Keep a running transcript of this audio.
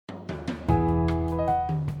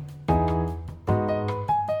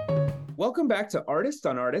Welcome back to Artist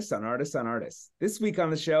on Artist on Artist on Artist. This week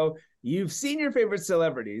on the show, you've seen your favorite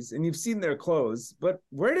celebrities and you've seen their clothes, but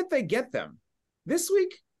where did they get them? This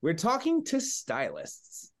week, we're talking to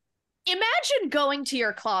stylists. Imagine going to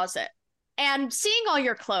your closet and seeing all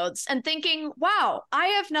your clothes and thinking, wow, I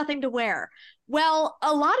have nothing to wear. Well,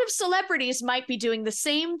 a lot of celebrities might be doing the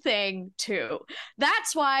same thing too.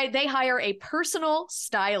 That's why they hire a personal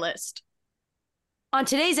stylist. On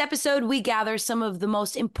today's episode, we gather some of the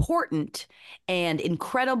most important and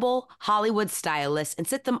incredible Hollywood stylists and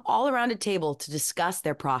sit them all around a table to discuss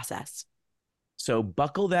their process. So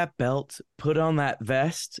buckle that belt, put on that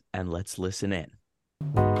vest, and let's listen in.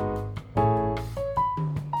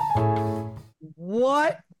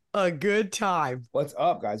 What a good time. What's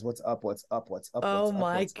up, guys? What's up? What's up? What's up? Oh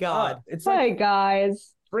my God. It's Hey, like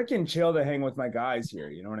guys. freaking chill to hang with my guys here.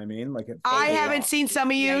 You know what I mean? Like I haven't seen some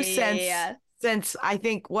of you Yeah. since I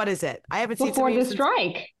think, what is it? I haven't seen some Before of you the since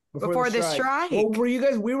strike. before the strike. Well, were you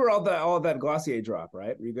guys? We were all that Glossier drop,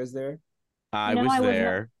 right? Were you guys there? I No, was I was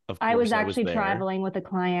there. Of course, I was actually there. traveling with a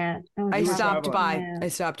client. I were stopped by. traveling. I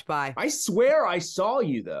stopped by. I swear I saw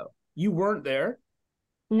you though. You weren't there.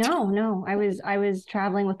 No. I was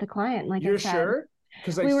traveling with the client. Like You're I said. sure?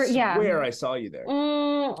 Because I yeah. swear I saw you there.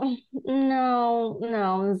 No,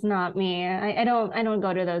 it's not me. I don't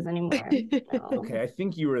go to those anymore. No. Okay, I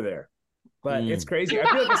think you were there, but it's crazy. I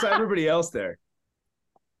feel like I saw everybody else there.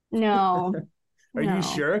 No. Are No. you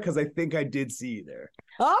sure? Because I think I did see you there.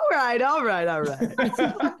 All right.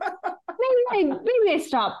 Maybe I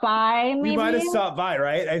stopped by. Maybe You might have stopped by,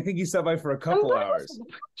 right? I think you stopped by for a couple hours.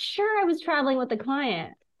 Sure, I was traveling with the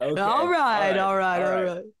client. Okay. All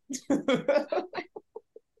right.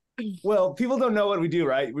 Well, people don't know what we do,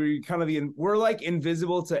 right? We're like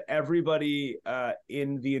invisible to everybody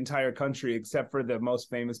in the entire country except for the most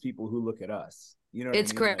famous people who look at us. You know, what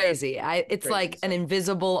It's I mean? crazy. It's crazy like an stuff.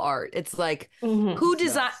 invisible art. It's like Mhm. who It's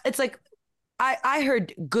design? nuts. It's like I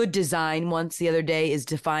heard good design once the other day is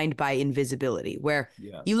defined by invisibility, where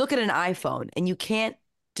Yeah. you look at an iPhone and you can't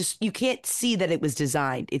see that it was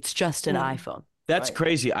designed. It's just an iPhone. That's Right.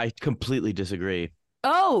 crazy. I completely disagree.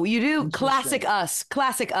 Oh, you do? Interesting.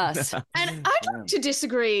 Classic us. And I'd like to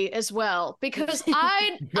disagree as well, because Go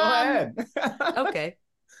ahead. Okay.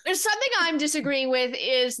 there's something I'm disagreeing with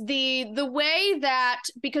is the way that,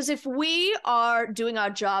 because if we are doing our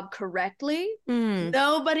job correctly,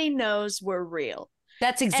 nobody knows we're real.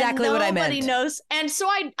 That's exactly what I meant. Nobody knows. And so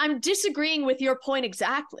I'm disagreeing with your point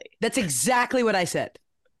exactly. That's exactly what I said.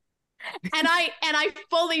 And I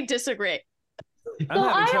fully disagree. I'm So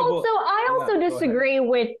having I trouble- also Yeah, go disagree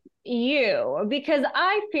with you, because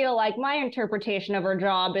I feel like my interpretation of our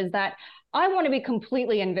job is that I want to be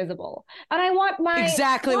completely invisible, and I want my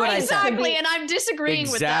Exactly what I clients said. to Exactly, be- and I'm disagreeing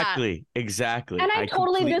with that. Exactly. And I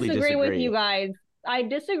totally completely disagree with you guys. I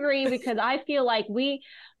disagree because I feel like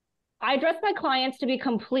I dress my clients to be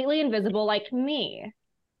completely invisible, like me.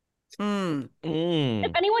 Mm.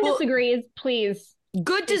 If anyone Well- disagrees, please.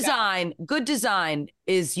 Good design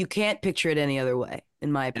is you can't picture it any other way, in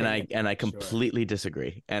my opinion. And I completely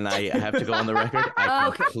disagree. And I have to go on the record. I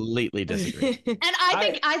Okay. completely disagree. And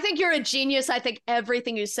I think you're a genius. I think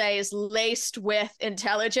everything you say is laced with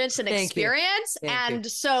intelligence and Thank you. experience. Thank And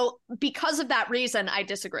so because of that reason, I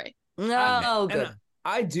disagree. No, And good.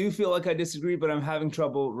 I do feel like I disagree, but I'm having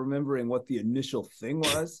trouble remembering what the initial thing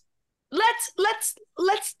was.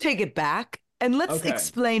 Let's take it back and let's Okay.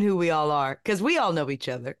 explain who we all are, because we all know each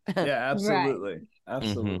other. Yeah, absolutely.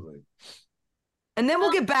 Absolutely. And then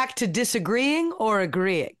we'll get back to disagreeing or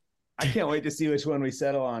agreeing. I can't wait to see which one we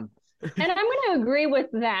settle on. And I'm going to agree with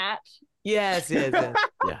that. Yes. And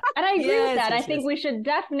I agree Yes, with that. yes, I think yes. we should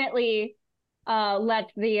definitely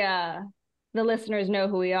let the listeners know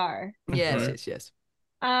who we are. Yes.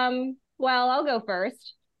 Well, I'll go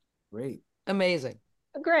first. Great. Amazing.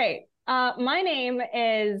 Great. My name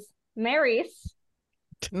is Maurice,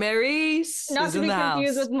 Maurice not is to in be the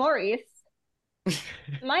confused house. with Maurice.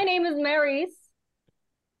 My name is Maurice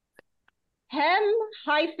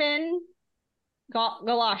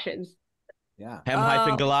Galoshes. Yeah.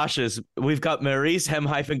 Hem-galoshes. We've got Maurice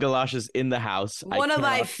Hem-galoshes in the house. I One of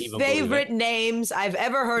my cannot even believe it. favorite names I've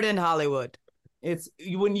ever heard in Hollywood. It's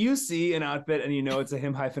when you see an outfit and you know it's a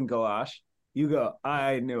him-galosh, you go,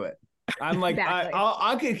 I knew it. I'm like, Exactly.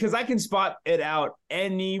 I can, because I can spot it out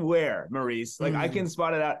anywhere, Maurice. Like I can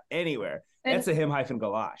spot it out anywhere. That's a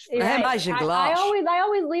him-galosh. Right. Hem-galosh. I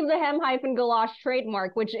always leave the hem-galosh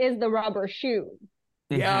trademark, which is the rubber shoe.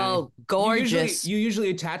 Yeah. Oh, gorgeous. You usually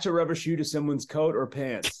attach a rubber shoe to someone's coat or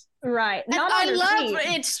pants. Right. And Not I on your love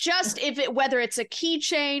feet. it's just whether it's a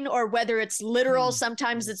keychain or whether it's literal,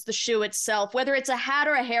 sometimes it's the shoe itself, whether it's a hat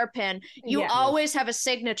or a hairpin, you Yes. always have a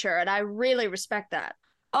signature, and I really respect that.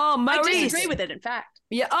 Oh, I Maurice. disagree with it, in fact.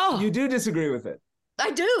 Yeah. Oh, You do disagree with it.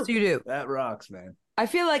 I do. you do. That rocks, man. I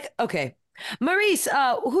feel like, okay. Maurice,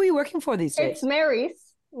 who are you working for these days? It's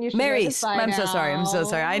Mary's. You should know this Maurice. by I'm so sorry. I'm so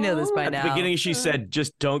sorry. I know this by At now. the beginning, she said,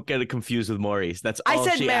 just don't get it confused with Maurice. That's all I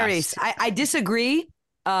said she Maurice. asked. I disagree.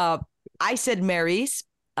 I said Maurice.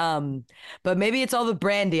 But maybe it's all the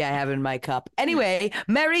brandy I have in my cup. Anyway,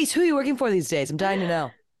 Maurice, who are you working for these days? I'm dying to know.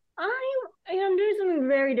 I'm doing something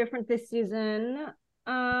very different this season.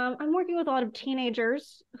 I'm working with a lot of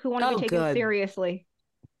teenagers who want to be taken good. seriously.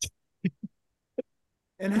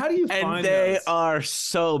 And how do you And find they those? are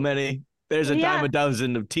so many. There's a dime a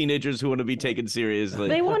dozen of teenagers who want to be taken seriously.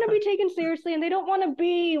 They want to be taken seriously, and they don't want to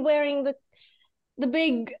be wearing the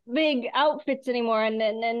big outfits anymore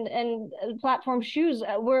and platform shoes.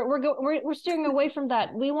 We're steering away from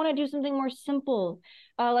that. We want to do something more simple,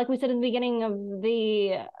 like we said in the beginning of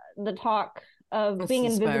the talk of That's being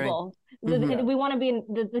inspiring. invisible. We want to be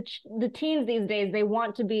the teens these days. They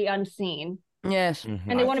want to be unseen, Yes. Mhm.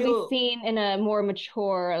 and they I want to feel- be seen in a more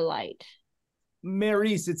mature light.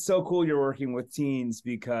 Maurice, it's so cool you're working with teens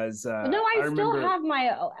because No, I still remember... have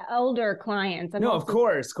my older clients. No, of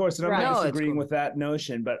course, and I'm Right. not No, it's disagreeing cool. with that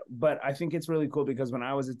notion, but I think it's really cool because when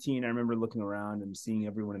I was a teen, I remember looking around and seeing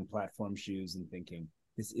everyone in platform shoes and thinking,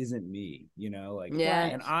 this isn't me, like, Yeah.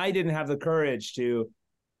 and I didn't have the courage to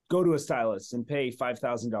go to a stylist and pay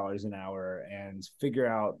 $5,000 an hour and figure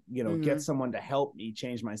out, get someone to help me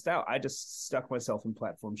change my style. I just stuck myself in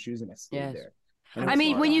platform shoes and I stayed Yes. there. And I it's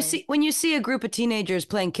mean, fun. when you see a group of teenagers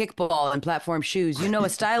playing kickball in platform shoes, you know a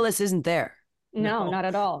stylist isn't there. No, No. not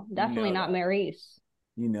at all. Definitely know not that. Maurice.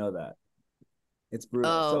 You know that. It's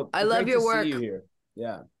brutal. Oh, So I love great your to work. See you here.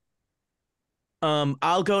 Yeah.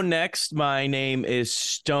 I'll go next. My name is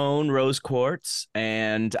Stone Rose Quartz,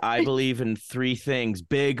 and I believe in three things: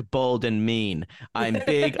 big, bold, and mean. I'm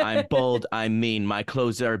big, I'm bold, I'm mean. My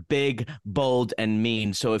clothes are big, bold, and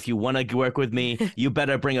mean. So if you want to work with me, you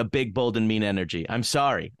better bring a big, bold, and mean energy. I'm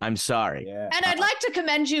sorry. Yeah. And I'd like to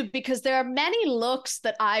commend you because there are many looks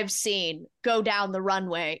that I've seen go down the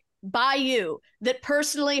runway by you that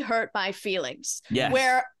personally hurt my feelings. Yes.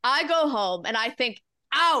 Where I go home and I think,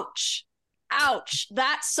 ouch,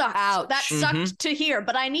 that sucked. Ouch. That sucked to hear,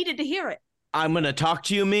 but I needed to hear it. I'm going to talk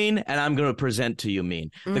to you mean, and I'm going to present to you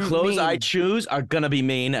mean. The clothes I mean. choose are going to be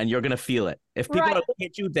mean, and you're going to feel it. If people Right. are looking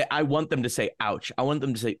at you, I want them to say, ouch. I want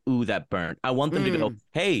them to say, ooh, that burnt. I want them to go,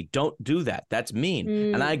 hey, don't do that. That's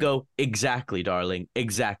mean. And I go, exactly, darling.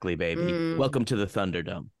 Exactly, baby. Welcome to the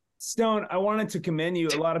Thunderdome. Stone, I wanted to commend you.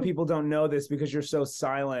 A lot of people don't know this because you're so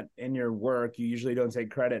silent in your work. You usually don't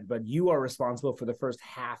take credit, but you are responsible for the first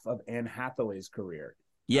half of Anne Hathaway's career.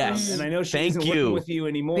 Yes. And I know she Thank isn't you. working with you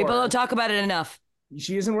anymore. People don't talk about it enough.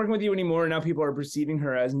 She isn't working with you anymore. Now people are perceiving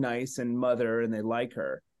her as nice and mother, and they like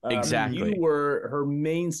her. Exactly. You were her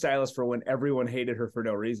main stylist for when everyone hated her for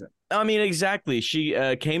no reason. I mean, exactly. She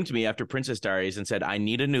came to me after Princess Diaries and said, I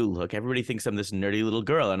need a new look. Everybody thinks I'm this nerdy little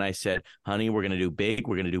girl. And I said, honey, we're going to do big.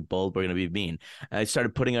 We're going to do bold. We're going to be mean. And I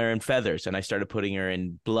started putting her in feathers, and I started putting her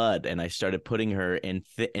in blood, and I started putting her in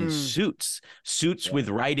suits with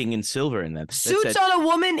writing in silver in them. that Suits said, on a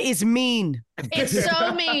woman is mean. It's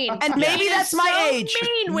so mean. And maybe It that's is my so age.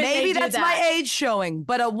 mean when Maybe they do that's that. my age showing.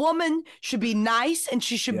 But a woman should be nice and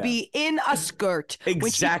she should be in a skirt.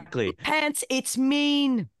 Exactly. When she pants, it's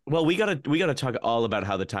mean. Well, we gotta talk all about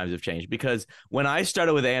how the times have changed, because when I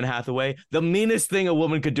started with Anne Hathaway, the meanest thing a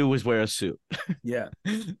woman could do was wear a suit. Yeah.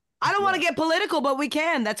 I don't want to get political, but we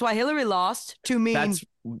can. That's why Hillary lost. Too mean.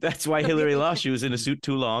 That's why Hillary lost. She was in a suit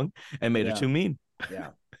too long and made her too mean. Yeah.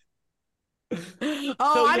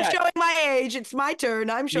 I'm showing my age. It's my turn.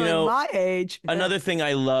 I'm showing my age. Another thing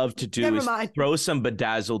I love to do Never is mind. throw some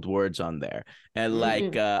bedazzled words on there. And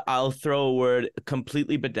I'll throw a word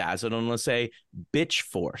completely bedazzled, and it'll say bitch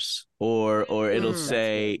force, or it'll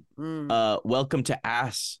say welcome to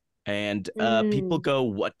ass. And people go,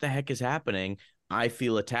 what the heck is happening? I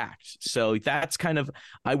feel attacked. So that's kind of,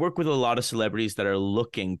 I work with a lot of celebrities that are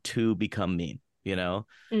looking to become mean.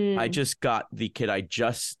 I just got the kid. I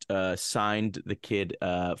just signed the kid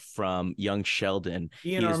from Young Sheldon.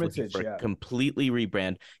 Ian He is Armitage, looking for a completely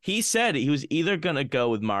rebrand. He said he was either going to go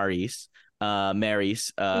with Maurice to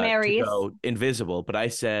go invisible. But I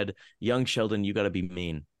said, Young Sheldon, you got to be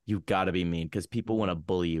mean. You got to be mean, because people want to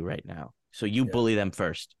bully you right now. So you bully them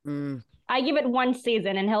first. I give it one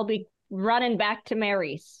season and he'll be running back to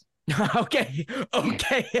Mary's. Okay.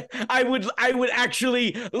 I would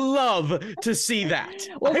actually love to see that.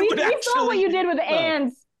 Well, we saw what you did with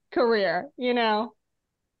Anne's career, you know?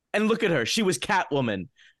 And look at her. She was Catwoman.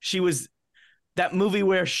 She was that movie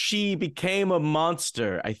where she became a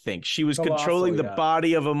monster, I think. She was Colossal, controlling the yeah.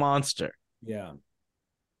 body of a monster. Yeah.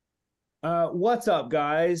 What's up,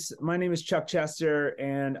 guys? My name is Chuck Chester,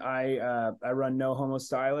 and I run No Homo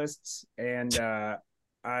Stylists, and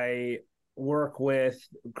I work with,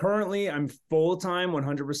 currently I'm full-time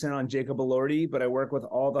 100% on Jacob Elordi, but I work with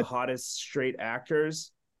all the hottest straight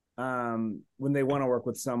actors when they want to work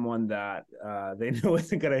with someone that they know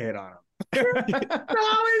isn't gonna hit on them. So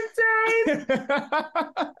insane.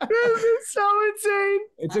 This is so insane.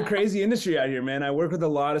 It's a crazy industry out here, man. I work with a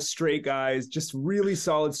lot of straight guys, just really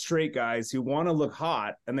solid straight guys who want to look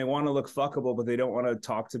hot and they want to look fuckable, but they don't want to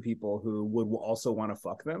talk to people who would also want to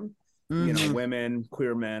fuck them. You know, women,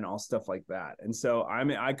 queer men, all stuff like that. And so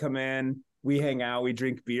I come in, we hang out, we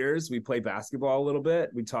drink beers, we play basketball a little bit,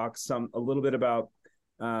 we talk a little bit about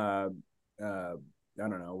I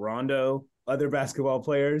don't know, Rondo, other basketball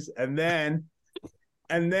players, and then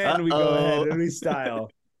we go ahead and we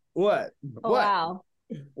style. What? Oh, wow.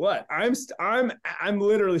 What? I'm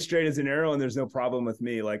literally straight as an arrow, and there's no problem with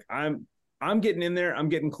me. Like I'm getting in there, I'm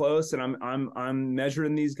getting close, and I'm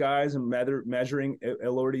measuring these guys. I'm measuring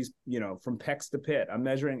Elordi's, you know, from pecs to pit. I'm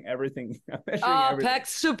measuring everything. Everything.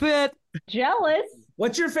 Pecs to pit. Jealous.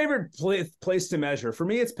 What's your favorite place to measure? For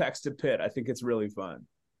me, it's pecs to pit. I think it's really fun.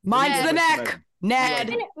 Mine's the neck.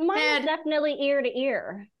 Ned. Mine's definitely ear to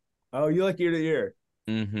ear. Oh, you like ear to ear.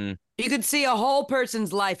 Mm-hmm. You could see a whole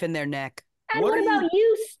person's life in their neck. And what about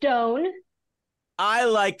you, Stone? I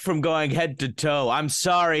like from going head to toe. I'm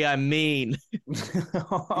sorry, I'm mean.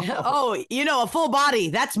 Oh, you know, a full body.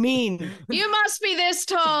 That's mean. You must be this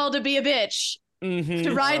tall to be a bitch. Mm-hmm.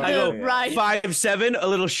 To ride the ride. 5'7", a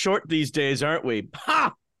little short these days, aren't we?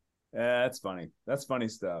 Ha! Yeah, that's funny. That's funny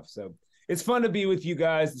stuff. So it's fun to be with you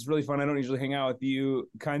guys. It's really fun. I don't usually hang out with you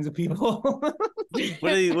kinds of people.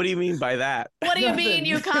 What do you mean by that? What do you mean,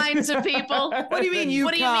 you kinds of people? What do you mean, you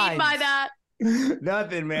What do you mean by that?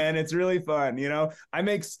 Nothing, man. It's really fun. You know, I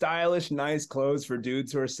make stylish, nice clothes for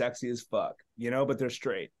dudes who are sexy as fuck, you know, but they're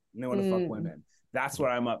straight and they want to fuck women. That's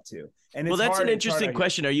what I'm up to. And it's that's hard, an interesting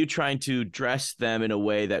question. Are you trying to dress them in a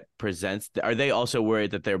way that presents? Are they also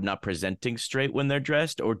worried that they're not presenting straight when they're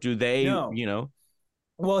dressed, or do they? No. You know.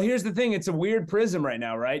 Well, here's the thing. It's a weird prism right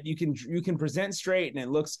now, right? You can present straight and it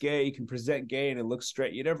looks gay. You can present gay and it looks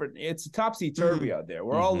straight. It's topsy-turvy out there.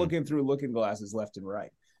 We're all looking through looking glasses left and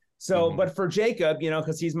right. So, but for Jacob, you know,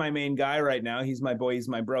 because he's my main guy right now. He's my boy. He's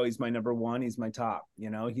my bro. He's my number one. He's my top.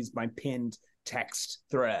 You know, he's my pinned text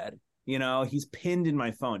thread. You know, he's pinned in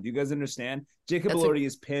my phone. Do you guys understand? Jacob Elordi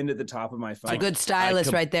is pinned at the top of my phone. It's a good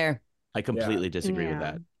stylist right there. I completely disagree with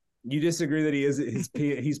that. You disagree that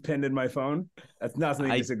he's pinned in my phone? That's not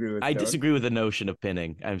something I disagree with. I disagree with the notion of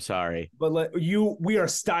pinning. I'm sorry. But we are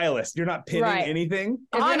stylists. You're not pinning anything.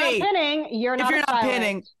 If you're not pinning, you're not. If you're not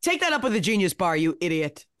pinning, take that up with the Genius Bar, you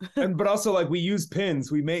idiot. But also, like, we use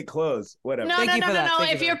pins. We make clothes. Whatever. No.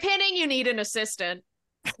 If you're pinning, you need an assistant.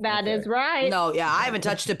 That is right. No, yeah, I haven't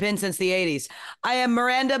touched a pin since the 80s. I am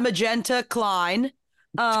Miranda Magenta Klein.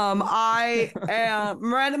 I am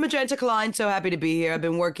Miranda Magenta Klein. So happy to be here. I've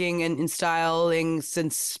been working in styling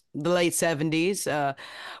since the late 70s.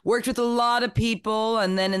 Worked with a lot of people,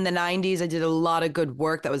 and then in the 90s, I did a lot of good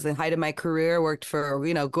work. That was the height of my career. Worked for,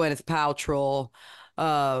 you know, Gwyneth Paltrow.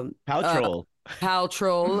 Paltrow.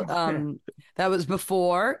 That was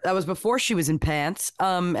before she was in pants.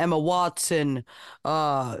 Emma Watson,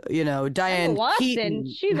 you know, Diane Emma Watson,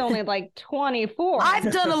 Keaton. she's only like 24.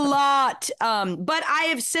 I've done a lot, but I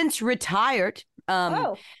have since retired.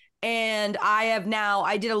 And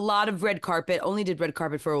I did a lot of red carpet, only did red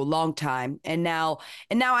carpet for a long time. And now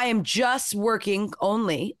I am just working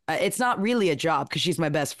only. It's not really a job because she's my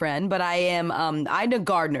best friend, but I'm a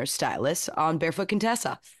gardener stylist on Barefoot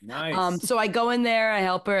Contessa. Nice. So I go in there, I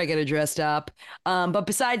help her, I get her dressed up. But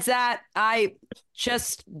besides that, I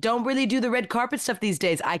just don't really do the red carpet stuff these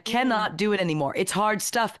days. I cannot do it anymore. It's hard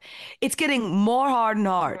stuff. It's getting more hard and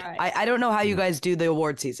hard. Right. I don't know how you guys do the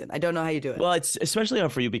award season. I don't know how you do it. Well, it's especially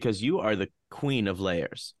hard for you because you are the queen of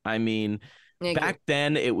layers. I mean, back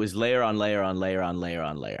then it was layer on layer on layer on layer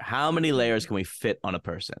on layer. How many layers can we fit on a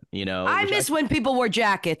person? You know, I miss when people wore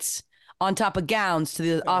jackets on top of gowns to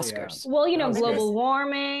the Oscars. Yeah. Well, you know, global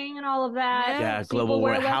warming and all of that. Yeah, global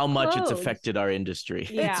warming. How much it's affected our industry.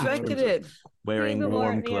 Yeah. It's affected it. Wearing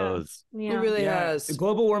warm clothes. Yeah. It really has.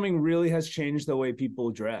 Global warming really has changed the way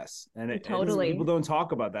people dress. And totally. People don't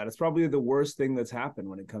talk about that. It's probably the worst thing that's happened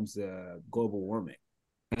when it comes to global warming.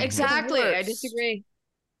 Exactly. I disagree.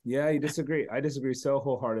 Yeah, you disagree. I disagree so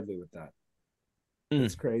wholeheartedly with that.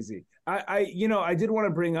 It's crazy. I did want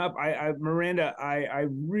to bring up, Miranda, I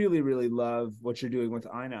really, really love what you're doing with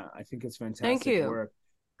Ina. I think it's fantastic Thank you. work.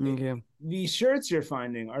 Thank you. These shirts you're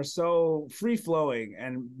finding are so free flowing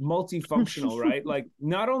and multifunctional, right? Like,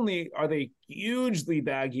 not only are they hugely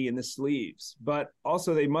baggy in the sleeves, but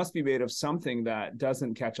also they must be made of something that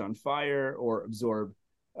doesn't catch on fire or absorb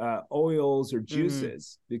oils or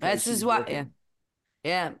juices. Because this is why,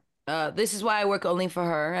 this is why I work only for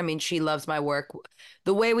her. I mean, she loves my work.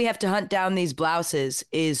 The way we have to hunt down these blouses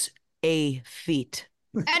is a feat.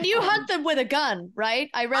 And you hunt them with a gun, right?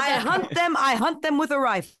 I hunt them with a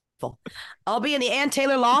rifle. I'll be in the Ann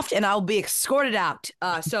Taylor loft and I'll be escorted out.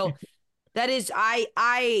 So that is,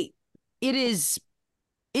 it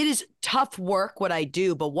is tough work what I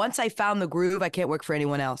do, but once I found the groove, I can't work for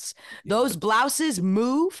anyone else. Those blouses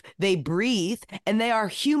move, they breathe, and they are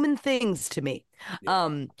human things to me.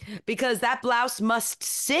 Because that blouse must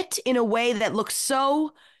sit in a way that looks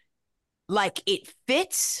so like it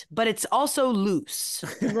fits, but it's also loose.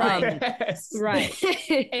 Right. Right.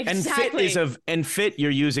 Exactly. And fit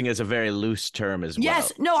you're using as a very loose term as well.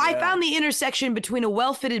 Yes. No, I found the intersection between a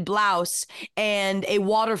well-fitted blouse and a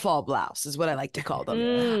waterfall blouse is what I like to call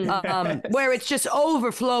them. Where it's just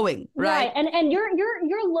overflowing, right? And your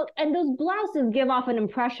look, and those blouses give off an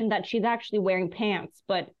impression that she's actually wearing pants,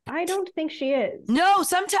 but I don't think she is. No,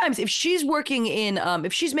 sometimes if she's working in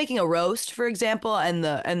if she's making a roast, for example, and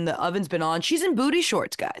the oven's been on, she's in booty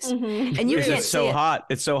shorts, guys. And you can't it's so see it. hot.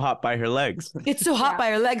 It's so hot by her legs. It's so hot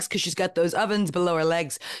by her legs because she's got those ovens below her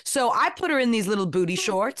legs. So I put her in these little booty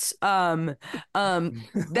shorts that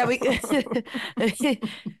we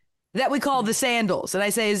that we call the sandals. And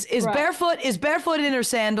I say, is barefoot in her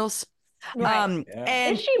sandals? Right.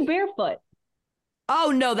 And is she barefoot?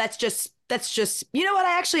 Oh no, that's just you know what?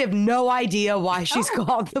 I actually have no idea why she's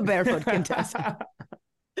called the barefoot contestant.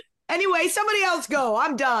 Anyway, somebody else go.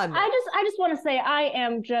 I'm done. I just want to say I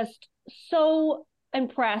am just so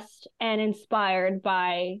impressed and inspired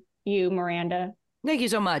by you, Miranda. Thank you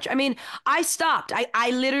so much. I mean, I stopped.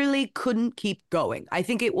 I literally couldn't keep going. I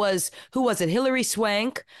think it was, who was it? Hillary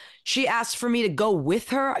Swank. She asked for me to go with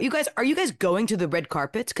her. Are you guys going to the red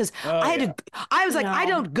carpets? Because I was like, I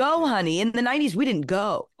don't go, honey. In the 90s, we didn't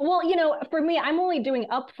go. Well, for me, I'm only doing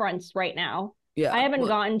upfronts right now. Yeah, I haven't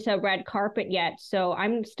gotten to red carpet yet, so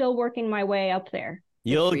I'm still working my way up there.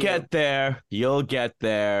 You'll get there. You'll get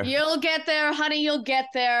there. You'll get there, honey. You'll get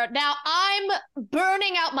there. Now, I'm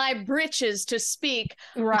burning out my britches to speak.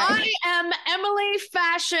 Right. I am Emily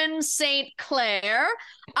Fashion St. Clair.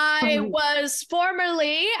 I was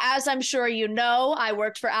formerly, as I'm sure you know, I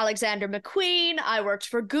worked for Alexander McQueen. I worked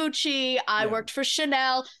for Gucci. I worked for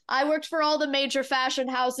Chanel. I worked for all the major fashion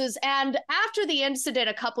houses. And after the incident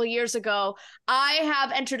a couple of years ago, I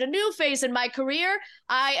have entered a new phase in my career.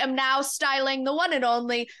 I am now styling the one and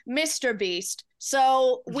only Mr. Beast.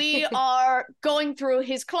 So we are going through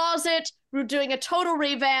his closet. We're doing a total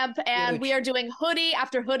revamp, and we are doing hoodie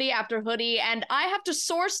after hoodie after hoodie. And I have to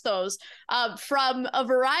source those from a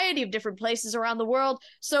variety of different places around the world.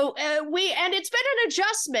 So and it's been an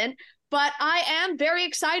adjustment, but I am very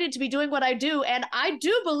excited to be doing what I do. And I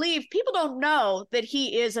do believe people don't know that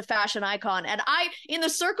he is a fashion icon. And in the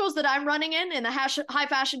circles that I'm running in the high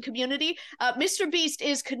fashion community, Mr. Beast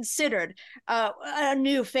is considered a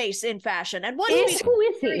new face in fashion. And who is he?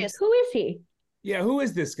 Who is he? Yeah, who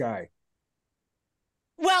is this guy?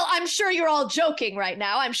 Well, I'm sure you're all joking right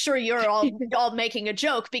now. I'm sure you're all making a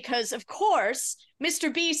joke because, of course,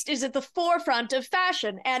 Mr. Beast is at the forefront of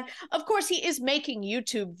fashion. And, of course, he is making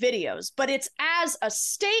YouTube videos, but it's as a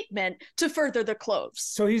statement to further the clothes.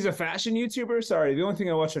 So he's a fashion YouTuber? Sorry, the only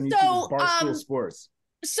thing I watch on YouTube is Barstool Sports.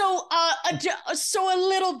 So a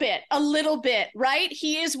little bit, right?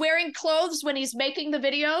 He is wearing clothes when he's making the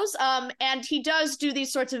videos. And he does do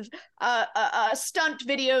these sorts of stunt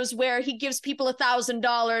videos where he gives people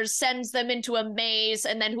 $1,000, sends them into a maze,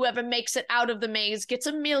 and then whoever makes it out of the maze gets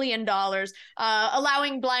 $1 million,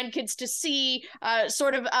 allowing blind kids to see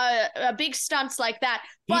sort of big stunts like that.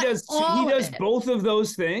 But he does both of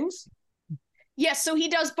those things? Yes, so he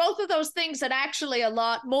does both of those things and actually a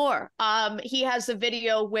lot more. He has a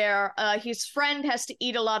video where his friend has to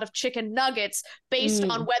eat a lot of chicken nuggets based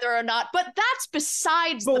on whether or not, but that's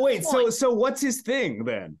besides the point. But wait, so what's his thing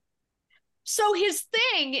then? So his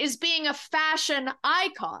thing is being a fashion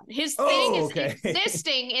icon. His thing is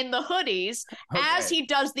existing in the hoodies as he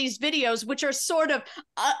does these videos, which are sort of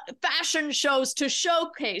fashion shows to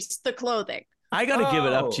showcase the clothing. I got to give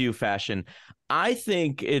it up to you, fashion. I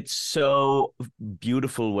think it's so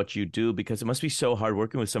beautiful what you do because it must be so hard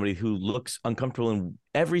working with somebody who looks uncomfortable in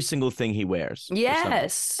every single thing he wears.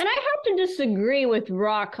 Yes. And I have to disagree with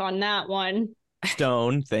Rock on that one.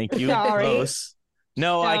 Stone, thank you. Sorry. Close.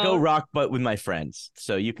 No, I go Stone. rock, but with my friends.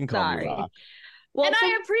 So you can call Sorry. me rock. Well, And so-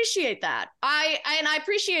 I appreciate that. I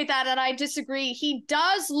appreciate that, and I disagree. He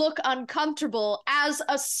does look uncomfortable as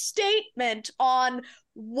a statement on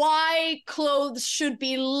why clothes should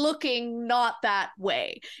be looking not that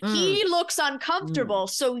way. He looks uncomfortable,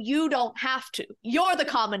 so you don't have to. You're the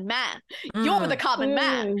common man. You're the common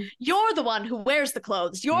man. You're the one who wears the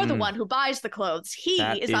clothes. You're the one who buys the clothes. He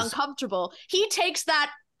That is is- uncomfortable. He takes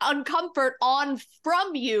that uncomfort on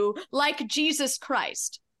from you like Jesus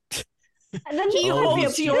Christ. And then He this Oh, might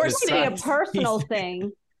holds be, your this might be a side. personal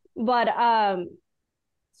thing, but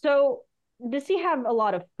so does he have a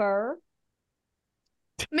lot of fur?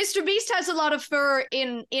 Mr. Beast has a lot of fur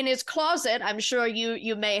in his closet. I'm sure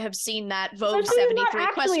you may have seen that Vogue So he's not 73 actually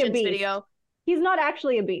a questions beast. video. He's not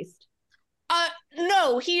actually a beast.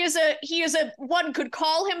 No, he is a one could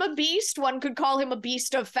call him a beast, one could call him a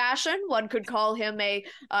beast of fashion, one could call him an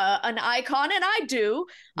icon, and I do.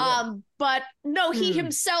 Yeah. But no, he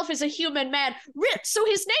himself is a human man. So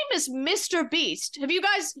his name is Mr. Beast. Have you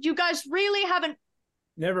guys really haven't?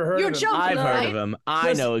 Never heard You're of him. joking, I've heard right? of him. I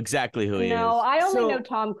Just- know exactly who he No, is. I only So- know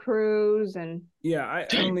Tom Cruise, and Yeah, I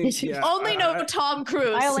only yeah, Only know I, Tom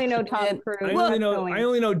Cruise. I only know Tom And- Cruise. I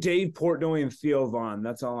only know Dave Portnoy and Theo Vaughn.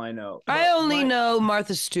 That's all I know. I But only my- know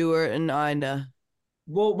Martha Stewart and Ina.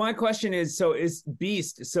 Well, my question is, so is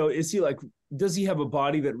Beast, so is he like, does he have a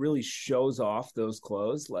body that really shows off those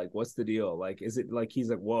clothes? Like, what's the deal? Like, is it like he's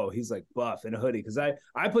like, whoa, he's like buff in a hoodie? Because I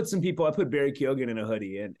put Barry Keoghan in a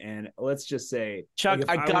hoodie, and let's just say, Chuck, like, if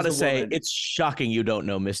I was gotta a say, woman- it's shocking you don't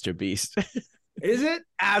know Mr. Beast. is it?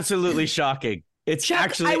 Absolutely shocking. It's Chuck,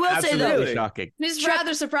 actually I will say though- absolutely Really? shocking. It's Chuck-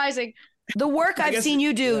 rather surprising. The work I I've guess seen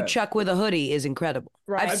you do, yeah. Chuck, with a hoodie is incredible.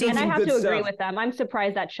 Right, I've I've seen and I some have good to agree stuff. with them. I'm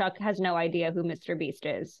surprised that Chuck has no idea who Mr. Beast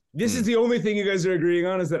is. This is the only thing you guys are agreeing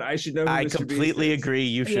on, is that I should know. Who I Mr. completely Beast is. agree.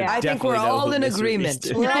 You should Yeah. I think definitely we're know all who in Mr. agreement. Beast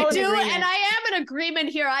is. We're all I in do, agreement. and I am in agreement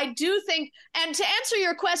here. I do think, and to answer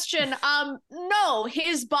your question, no,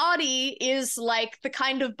 his body is like the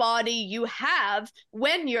kind of body you have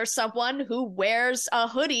when you're someone who wears a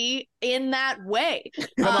hoodie in that way.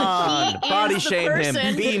 Come on, he body is the shame him.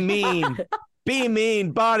 person- Be mean. Be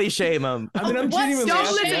mean. Body shame him. I mean, I'm What's genuinely don't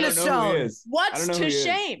asking. listen I to don't know who he Stone. is. I What's don't know who to he is.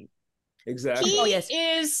 shame? Exactly. He Oh, yes.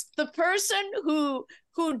 is the person who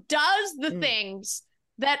does the things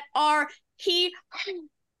that are he.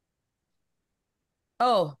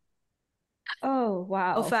 Oh, Oh,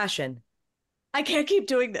 wow. oh, fashion. I can't keep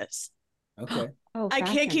doing this. Okay. Oh, I can't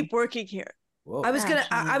fashion. keep working here. Whoa. I was gonna,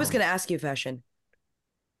 Fashion. I was gonna ask you fashion.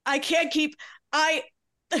 I can't keep. I.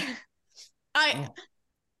 Oh.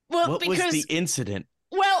 Well, What because was the incident?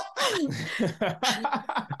 well,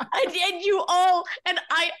 and you all and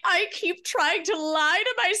I keep trying to lie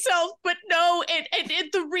to myself, but no,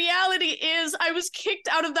 the reality is I was kicked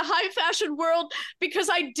out of the high fashion world because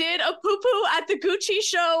I did a poo-poo at the Gucci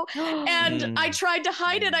show, and I tried to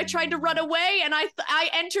hide it. I tried to run away, and I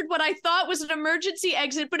entered what I thought was an emergency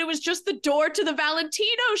exit, but it was just the door to the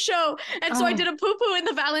Valentino show. And so I Oh. did a poo-poo in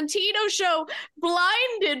the Valentino show,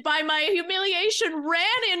 blinded by my humiliation,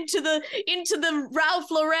 ran into the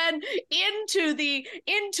Ralph Lauren, into the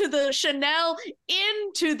Chanel,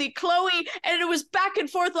 into the Chloe, and it was back and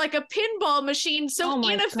forth like a pinball machine. So Oh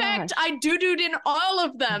my in effect, gosh. I doo-dooed in all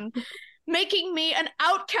of them, making me an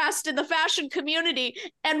outcast in the fashion community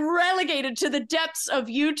and relegated to the depths of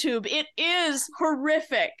YouTube. It is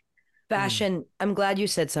horrific. Fashion. I'm glad you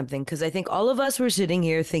said something because I think all of us were sitting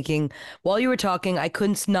here thinking while you were talking, I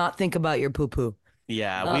couldn't not think about your poo poo.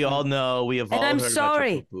 Yeah, we all know. We have all And I'm heard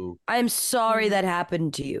sorry. about your poo-poo. I'm sorry that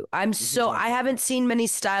happened to you. I haven't seen many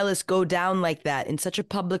stylists go down like that in such a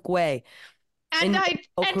public way. And In I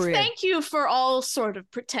your and career. thank you for all sort of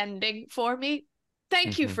pretending for me.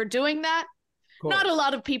 Thank you Mhm. for doing that. Cool. Not a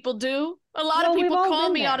lot of people do. A lot Well, of we've people all call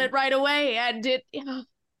been me on there. it right away, and it.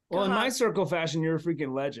 Well, in God. my circle fashion, you're a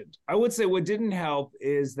freaking legend. I would say what didn't help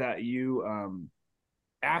is that you,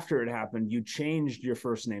 after it happened, you changed your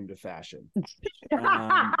first name to Fashion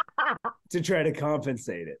to try to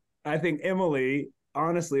compensate it. I think Emily,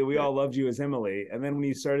 honestly, we all loved you as Emily. And then when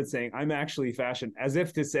you started saying, I'm actually Fashion, as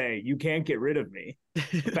if to say, you can't get rid of me.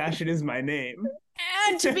 Fashion is my name.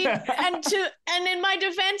 And in my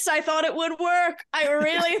defense, I thought it would work. I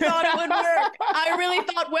really thought it would work. I really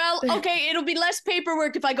thought, well, okay, it'll be less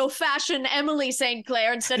paperwork if I go Fashion Emily St.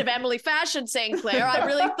 Clair instead of Emily Fashion St. Clair. I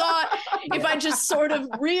really thought if I just sort of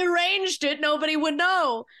rearranged it, nobody would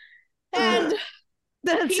know. And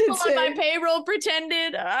That's people on my insane. payroll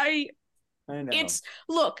pretended. I know. It's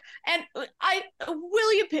look, and I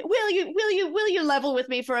will you level with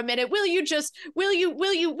me for a minute? Will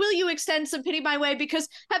you extend some pity my way? Because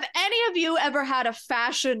have any of you ever had a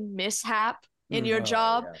fashion mishap in your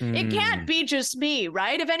job? Yeah. It can't be just me,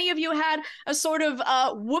 right? Have any of you had a sort of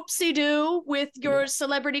whoopsie-doo with your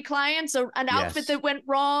celebrity clients, an outfit that went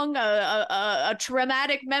wrong, a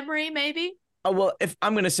traumatic memory, maybe? Oh, well, if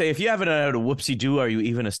you haven't had a whoopsie do, are you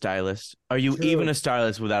even a stylist? Are you True. even a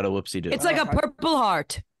stylist without a whoopsie do? It's like a Purple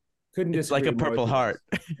Heart. Couldn't It's like disagree a more Purple with you Heart.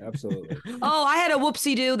 guys. Absolutely. Oh, I had a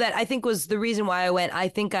whoopsie do that I think was the reason why I went. I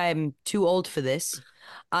think I'm too old for this.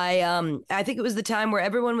 I think it was the time where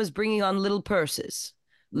everyone was bringing on little purses.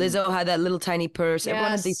 Lizzo had that little tiny purse.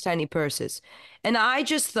 Everyone had these tiny purses. And I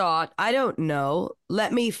just thought, I don't know,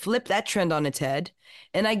 let me flip that trend on its head.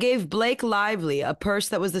 And I gave Blake Lively a purse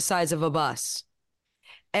that was the size of a bus.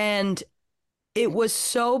 And it was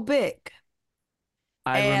so big.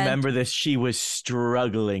 I remember this. She was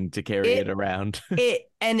struggling to carry it around.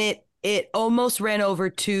 It almost ran over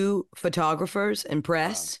 2 photographers and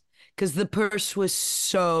press because the purse was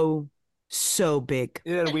so big.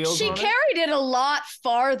 It had wheels She on carried it a lot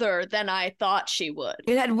farther than I thought she would.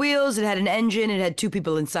 It had wheels, it had an engine, it had 2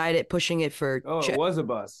 people inside it pushing it for... it was a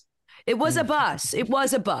bus. It was a bus. It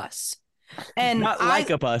was a bus. And Not like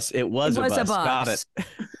a bus. It was a bus. Got it.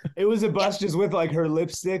 It was a bus just with like her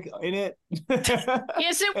lipstick in it.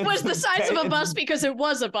 Yes, it was the size of a bus because it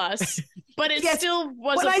was a bus, but it still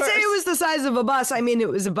was when a I purse. say it was the size of a bus, I mean it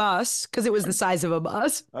was a bus because it was the size of a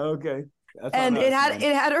bus. Okay. And it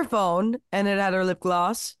had her phone, and it had her lip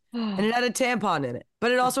gloss, and it had a tampon in it.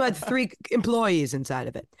 But it also had 3 employees inside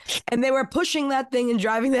of it. And they were pushing that thing and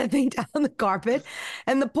driving that thing down the carpet.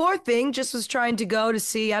 And the poor thing just was trying to go to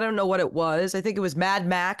see, I don't know what it was. I think it was Mad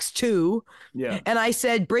Max 2. Yeah. And I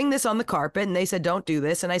said, bring this on the carpet. And they said, don't do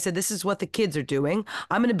this. And I said, this is what the kids are doing.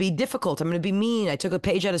 I'm going to be difficult. I'm going to be mean. I took a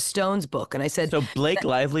page out of Stone's book and I said. So Blake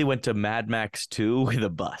Lively went to Mad Max 2 with a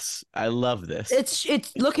bus. I love this.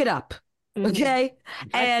 It's look it up. Okay.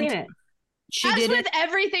 I've seen it. As with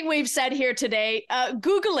everything we've said here today,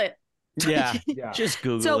 Google it. Yeah. Just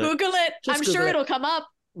Google it. Google it. I'm sure it'll come up.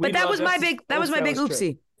 But that was my big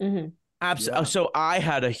oopsie. Mm-hmm. Absolutely. So I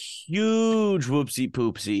had a huge whoopsie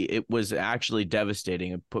poopsie. It was actually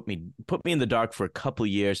devastating. It put me in the dark for a couple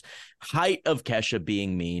years. Height of Kesha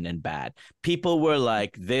being mean and bad. People were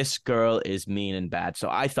like, this girl is mean and bad. So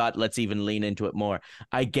I thought, let's even lean into it more.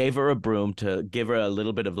 I gave her a broom to give her a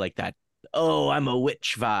little bit of like that, oh, I'm a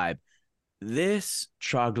witch vibe. This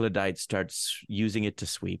troglodyte starts using it to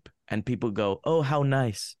sweep, and people go, oh, how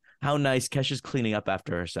nice. How nice. Kesha's cleaning up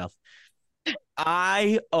after herself.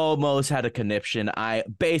 I almost had a conniption. I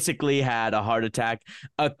basically had a heart attack,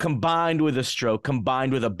 combined with a stroke,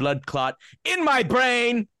 combined with a blood clot in my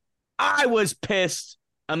brain. I was pissed.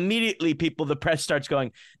 Immediately, the press starts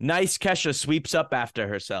going, nice Kesha sweeps up after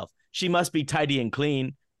herself. She must be tidy and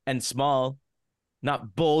clean and small,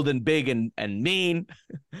 not bold and big and mean.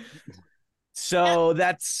 So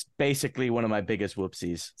that's basically one of my biggest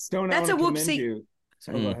whoopsies. Stone, that's a whoopsie.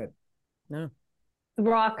 Sorry, go ahead. No.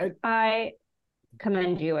 Rock, I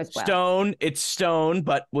commend you as well. Stone, it's Stone,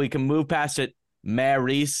 but we can move past it.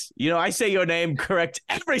 Maryse. You know, I say your name correct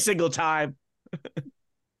every single time.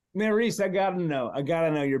 Maryse, I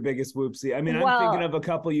gotta know your biggest whoopsie. I mean, I'm thinking of a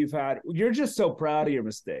couple you've had. You're just so proud of your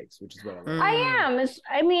mistakes, which is what I love. I am.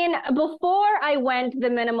 I mean, before I went the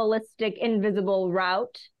minimalistic invisible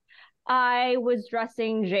route, I was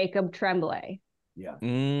dressing Jacob Tremblay. Yeah.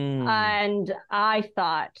 And I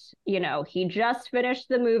thought, he just finished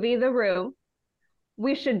the movie The Room.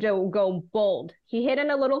 We should go bold. He hid in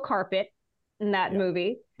a little carpet in that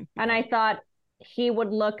movie. And I thought he would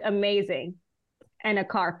look amazing in a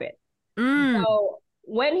carpet. So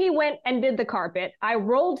when he went and did the carpet, I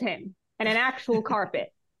rolled him in an actual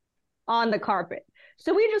carpet on the carpet.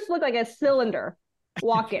 So we just looked like a cylinder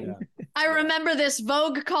walking. I remember this.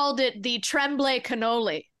 Vogue called it the Tremblay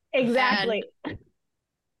cannoli. Exactly.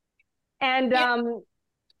 And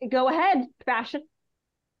go ahead, fashion.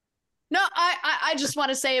 No, I just want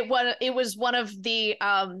to say it was one of the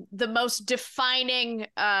most defining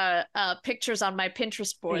pictures on my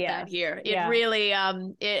Pinterest board that year. It really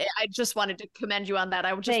I just wanted to commend you on that.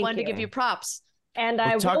 I just wanted to give you props. And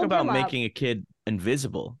I talk about making a kid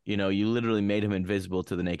invisible. You literally made him invisible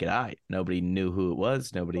to the naked eye. Nobody knew who it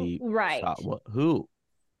was. Nobody saw who.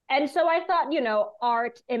 And so I thought,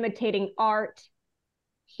 art imitating art.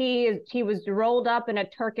 He was rolled up in a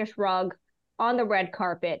Turkish rug on the red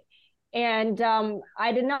carpet. And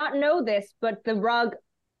I did not know this, but the rug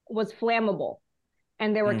was flammable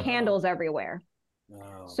and there were candles everywhere.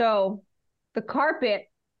 So the carpet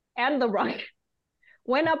and the rug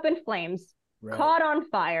went up in flames, Right. caught on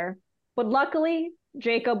fire. But luckily,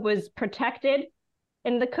 Jacob was protected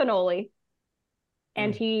in the cannoli,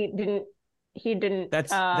 and he didn't.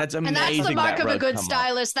 That's amazing. And that's the mark that of a rug good come off.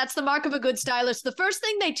 stylist. That's the mark of a good stylist. The first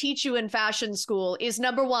thing they teach you in fashion school is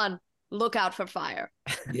number one, look out for fire.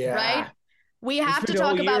 Yeah. Right? We have to spent a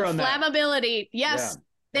whole talk year about on that. flammability. Yes,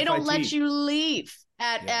 they don't let FIT. you leave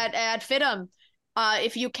at Yeah. FITM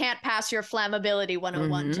if you can't pass your flammability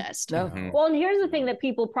 101 test. No. Mhm. Well, and here's the thing that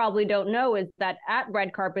people probably don't know is that at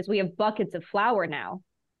red carpets we have buckets of flour now,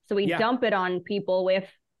 so we Yeah. dump it on people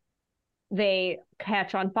if they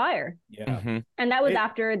catch on fire. Yeah. Mhm. And that was It-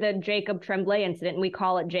 after the Jacob Tremblay incident. And we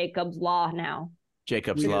call it Jacob's Law now.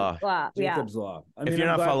 Jacob's Weird. law. Yeah. Jacob's Law. I If mean, you're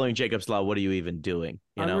I'm not glad- following Jacob's law, what are you even doing?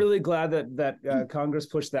 You I'm know? really glad that Congress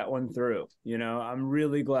pushed that one through. You know, I'm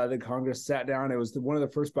really glad that Congress sat down. It was one of the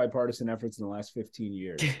first bipartisan efforts in the last 15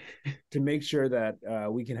 years to make sure that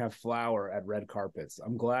we can have flour at red carpets.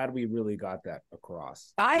 I'm glad we really got that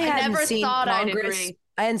across. I hadn't never seen thought I'd Congress. agree.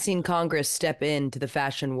 I hadn't seen Congress step into the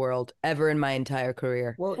fashion world ever in my entire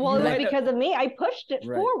career. Well, you it might was have- because of me. I pushed it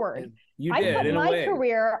Right. forward. You I did put in a my way.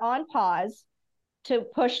 career on pause to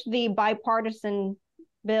push the bipartisan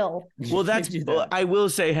bill. Well, that's. You did Well, that. I will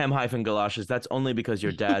say hem hyphen galoshes. That's only because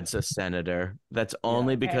your dad's a senator. That's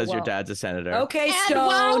only because your well. dad's a senator. Okay, And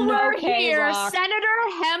while Stone. we're Okay, here, Rock. Senator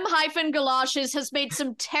Hem-Galoshes has made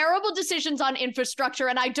some terrible decisions on infrastructure,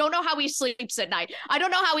 and I don't know how he sleeps at night. I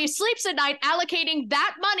don't know how he sleeps at night allocating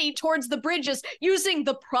that money towards the bridges using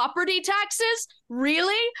the property taxes.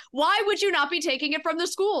 Really? Why would you not be taking it from the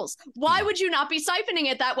schools? Why would you not be siphoning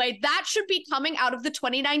it that way? That should be coming out of the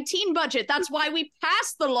 2019 budget. That's why we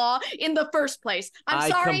passed the law in the first place. I'm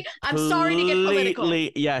sorry to get political.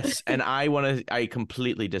 Completely- Yes, and I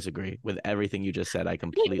completely disagree with everything you just said. I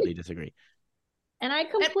completely disagree. And I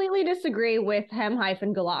completely disagree with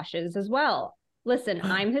Hem-Galoshes as well. Listen,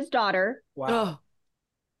 I'm his daughter, Wow. Oh,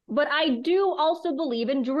 but I do also believe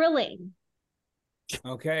in drilling.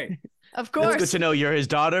 Okay. Of It's good course. to know you're his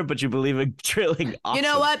daughter, but you believe in drilling. you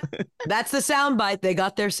know Awesome. what? That's the soundbite. They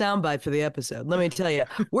got their soundbite for the episode. Let me tell you,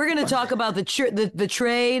 we're going to talk about the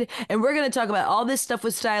trade, and we're going to talk about all this stuff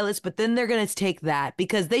with stylists. But then they're going to take that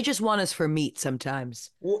because they just want us for meat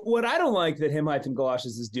sometimes. What I don't like that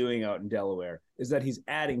Galoshes is doing out in Delaware is that he's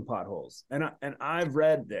adding potholes, and I've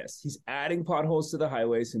read this. He's adding potholes to the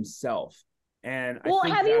highways himself, and Well, I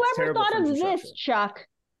think have you that's ever terrible thought for of infrastructure. this, Chuck?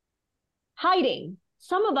 Hiding.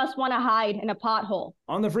 Some of us want to hide in a pothole.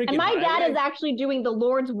 On the freaking And my dad highway? is actually doing the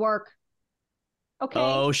Lord's work. Okay.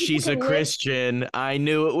 Oh, People she's a can live- Christian. I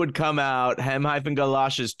knew it would come out. Hem hyphen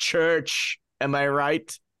galoshes church. Am I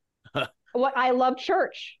right? What I love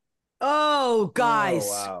church. Oh, guys,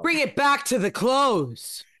 wow. bring it back to the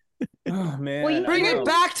clothes. Oh man, Well, you Bring I it know.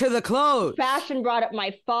 back to the clothes. Fashion brought up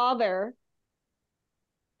my father.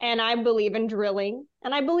 And I believe in drilling.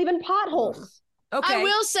 And I believe in potholes. Okay. I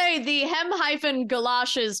will say the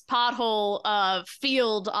Hem-Galoshes pothole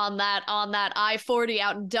field on that I-40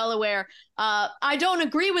 out in Delaware. I don't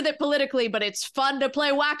agree with it politically, but it's fun to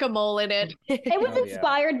play whack-a-mole in it. It was Oh, yeah.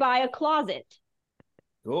 inspired by a closet.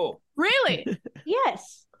 Cool. Really?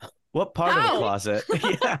 Yes. What part of How? the closet?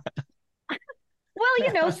 Yeah.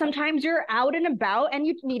 Well, sometimes you're out and about and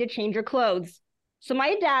you need to change your clothes. So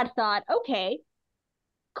my dad thought, okay,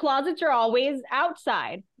 closets are always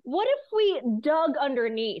outside. What if we dug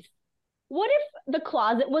underneath? What if the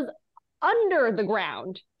closet was under the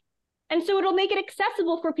ground? And so it'll make it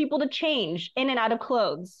accessible for people to change in and out of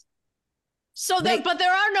clothes. So but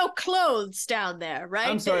there are no clothes down there, right?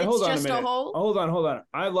 I'm sorry. It's Hold on just a minute. hole. Hold on.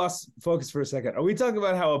 I lost focus for a second. Are we talking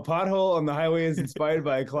about how a pothole on the highway is inspired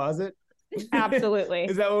by a closet? Absolutely.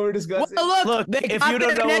 Is that what we're discussing? Well, Look, they if got you don't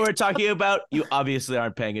their know what next- we're talking about, you obviously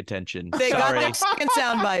aren't paying attention. They got Sorry. their second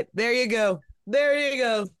soundbite. There you go. There you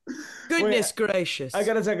go. Goodness gracious. I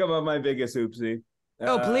got to talk about my biggest oopsie.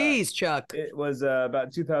 Oh, please, Chuck. It was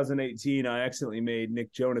about 2018. I accidentally made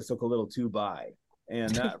Nick Jonas look a little too bi, and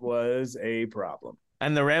that was a problem.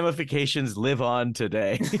 And the ramifications live on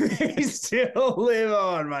today. He still live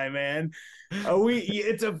on, my man.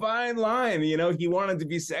 It's a fine line. He wanted to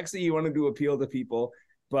be sexy. He wanted to appeal to people,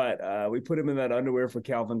 but we put him in that underwear for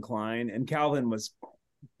Calvin Klein, and Calvin was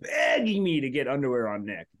begging me to get underwear on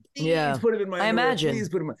Nick. Please Yeah, put him in my I underwear. imagine. Please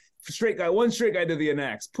put him one straight guy to the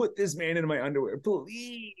annex. Put this man in my underwear,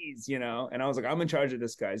 please. And I was like, I'm in charge of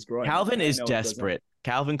this guy's groin. Calvin I is know it doesn't- desperate.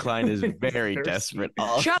 Calvin Klein is very Thirsty. desperate.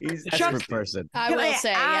 Chuck- He's a Chuck- desperate person. I Can will I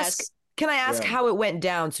say, ask- yes. Can I ask Yeah. how it went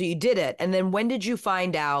down? So you did it, and then when did you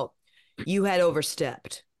find out you had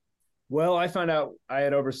overstepped? Well, I found out I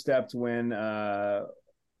had overstepped when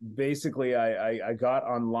basically I got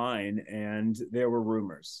online and there were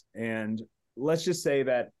rumors. And let's just say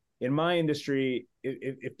that in my industry,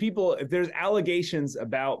 if there's allegations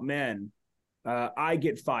about men, I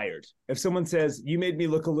get fired. If someone says you made me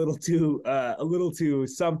look a little too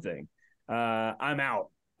something, I'm out.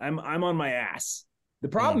 I'm on my ass. The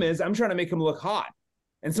problem is I'm trying to make them look hot.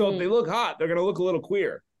 And so if they look hot, they're going to look a little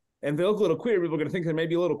queer. And if they look a little queer, people are going to think they're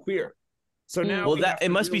maybe a little queer. So now, well, that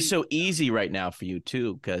it must be so easy right now for you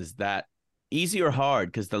too, because that easy or hard,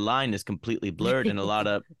 because the line is completely blurred, and a lot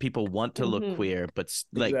of people want to look queer, but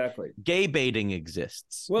like gay baiting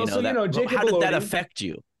exists. Well, Jacob how did that affect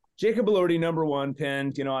you? Jacob Elordi, number one,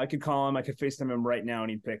 pinned. I could call him, I could FaceTime him right now,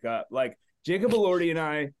 and he'd pick up. Like Jacob Elordi and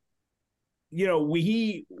I,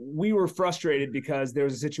 we were frustrated because there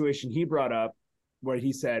was a situation he brought up where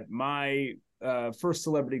he said my first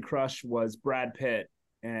celebrity crush was Brad Pitt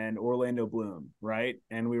and Orlando Bloom, right?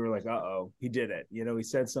 And we were like, uh-oh, he did it. He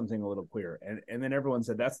said something a little queer. And then everyone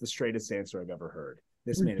said, that's the straightest answer I've ever heard.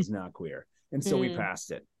 This man is not queer. And so we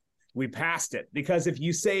passed it. We passed it because if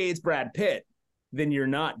you say it's Brad Pitt, then you're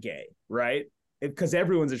not gay, right? Because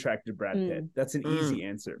everyone's attracted to Brad Pitt. That's an easy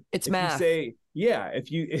answer. It's if math. You say,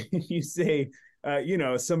 if you say,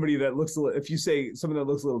 somebody that looks, if you say something that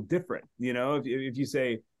looks a little different, if you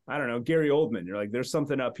say, I don't know, Gary Oldman, you're like, there's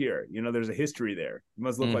something up here. There's a history there. It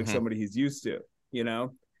must look like somebody he's used to,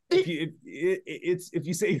 if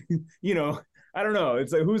you say, I don't know,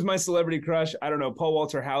 it's like, who's my celebrity crush? I don't know, Paul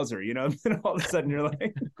Walter Hauser, and all of a sudden you're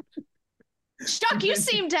like, Chuck, you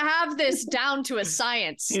seem to have this down to a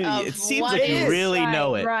science. It seems like you really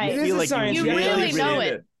know it. Right. You feel like you really know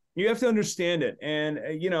it. You have to understand it. And,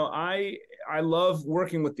 I love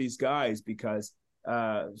working with these guys because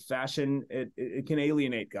fashion, it can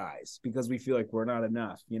alienate guys because we feel like we're not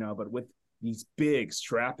enough, but with these big,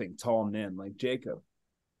 strapping, tall men like Jacob,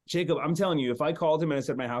 I'm telling you, if I called him and I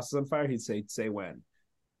said my house is on fire, he'd say when.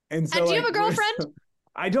 And so, and do you have a girlfriend?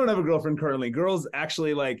 I don't have a girlfriend currently. Girls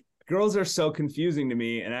are so confusing to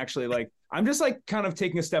me. And actually, I'm just kind of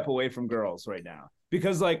taking a step away from girls right now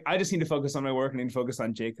because I just need to focus on my work and I need to focus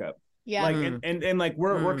on Jacob. Yeah.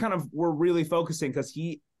 We're really focusing because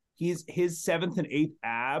his 7th and 8th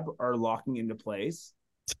ab are locking into place.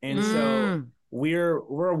 And so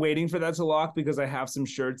we're waiting for that to lock because I have some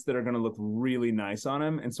shirts that are going to look really nice on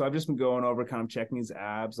him. And so I've just been going over, kind of checking his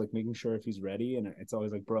abs, making sure if he's ready. And it's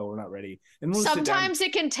always like, bro, we're not ready. And sometimes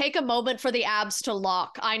it can take a moment for the abs to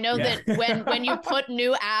lock. I know that when you put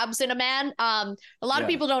new abs in a man, a lot of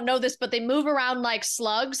people don't know this, but they move around like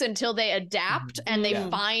slugs until they adapt and they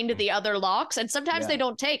find the other locks. And sometimes they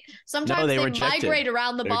don't take. Sometimes they migrate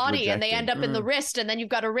around the body and they end up in the wrist. And then you've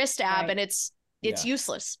got a wrist ab and it's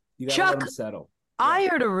useless. Chuck, settle. I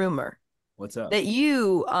heard a rumor. What's up? That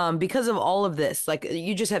you, because of all of this,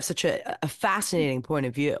 you just have such a fascinating point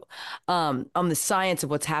of view on the science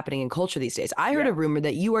of what's happening in culture these days. I heard a rumor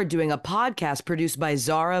that you are doing a podcast produced by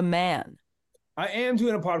Zara Man. I am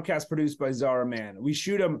doing a podcast produced by Zara Man. We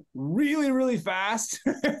shoot them really, really fast.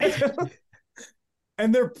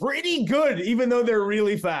 And they're pretty good, even though they're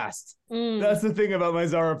really fast. That's the thing about my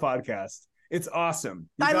Zara podcast. It's awesome.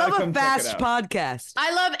 I love a fast podcast.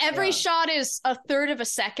 I love every shot is a third of a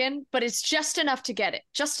second, but it's just enough to get it.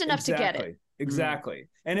 Just enough to get it. Exactly.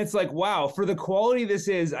 And it's like, wow, for the quality this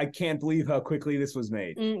is, I can't believe how quickly this was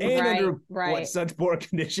made. And under such poor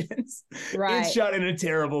conditions. It's shot in a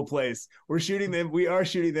terrible place. We are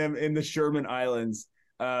shooting them in the Sherman Islands.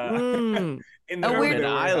 In the Sherman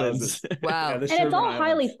Islands. Wow. And it's all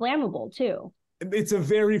highly flammable too. It's a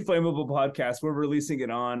very flammable podcast. We're releasing it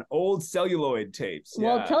on old celluloid tapes.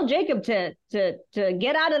 Well, tell Jacob to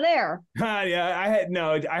get out of there. I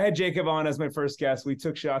had Jacob on as my first guest. We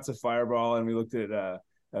took shots of Fireball and we looked at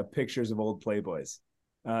pictures of old Playboys.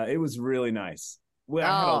 It was really nice.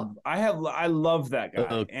 I love that guy.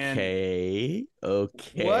 Okay.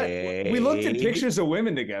 What? We looked at pictures of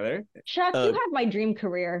women together. Chuck, you have my dream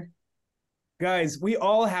career. Guys, we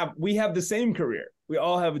have the same career. We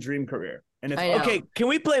all have a dream career. And okay, can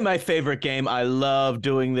we play my favorite game? I love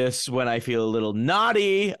doing this when I feel a little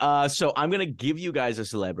naughty. So I'm going to give you guys a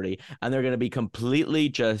celebrity, and they're going to be completely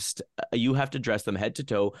just, you have to dress them head to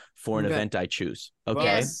toe for an event I choose. Okay?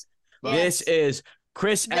 Yes. This is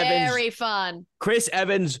Chris Evans. Very fun. Chris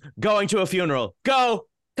Evans going to a funeral. Go.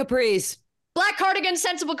 Capris. Black cardigan,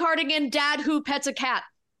 sensible cardigan, dad who pets a cat.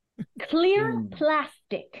 Clear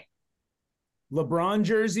plastic. LeBron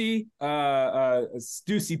jersey,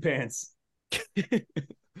 Stussy pants.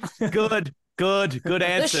 Good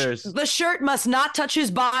answers. The shirt must not touch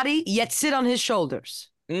his body, yet sit on his shoulders.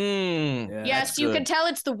 Yes, you can tell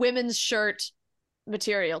it's the women's shirt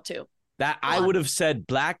material too. That I would have said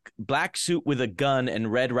black suit with a gun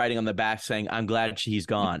and red writing on the back saying, "I'm glad she's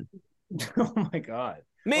gone." Oh my God.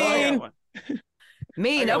 Mean.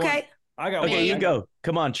 Mean. Okay. I got Okay, one. you go.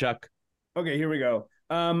 Come on, Chuck. Okay, here we go.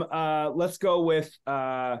 Let's go with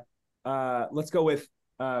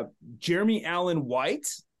Jeremy Allen White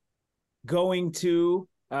going to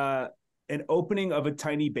an opening of a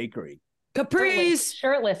tiny bakery. Caprice.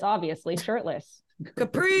 Shirtless, obviously. Shirtless.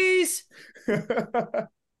 Caprice.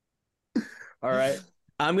 All right.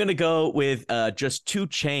 I'm gonna go with just two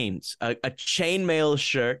chains, a chainmail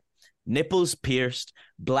shirt, nipples pierced,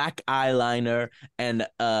 black eyeliner, and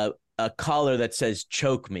a collar that says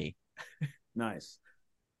 "choke me." Nice.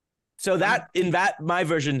 So my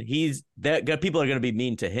version, people are gonna be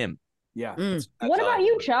mean to him. Yeah. That's What all about I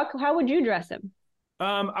you, would. Chuck? How would you dress him?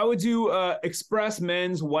 I would do Express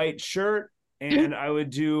men's white shirt, and I would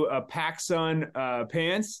do a PacSun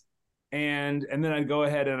pants, and then I'd go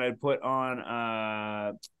ahead and I'd put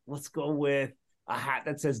on let's go with a hat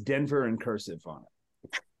that says Denver in cursive on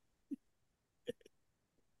it.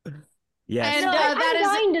 Yes. And I'm that is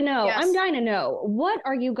dying to know. yes. I'm dying to know. What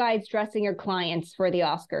are you guys dressing your clients for the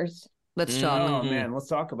Oscars? Let's talk. Oh man, let's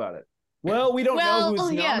talk about it. Well, we don't know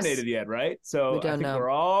who's yes. nominated yet, right? So We don't I think know.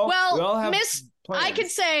 we all have plans. I could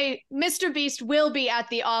say Mr. Beast will be at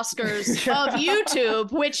the Oscars of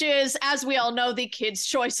YouTube, which is, as we all know, the Kids'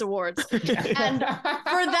 Choice Awards. And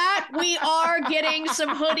for that, we are getting some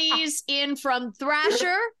hoodies in from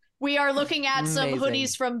Thrasher. We are looking at some Amazing.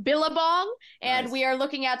 hoodies from Billabong, and Nice. we are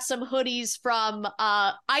looking at some hoodies from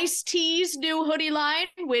Ice-T's new hoodie line,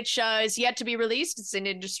 which is yet to be released. It's an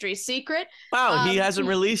industry secret. Wow, he hasn't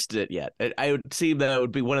released it yet. I would see that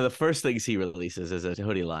would be one of the first things he releases as a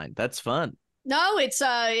hoodie line. That's fun. No, it's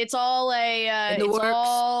all In the works.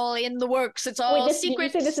 all in the works. It's all Wait, did you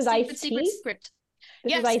secret. say this is secret, Ice-T? secret, secret.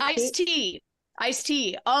 This Yes, is Ice-T? Ice-T.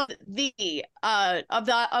 Ice-T of the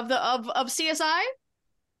of CSI,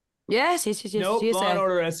 Yes. Nope, Yes, Law and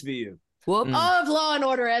Order SVU Whoop. of Law and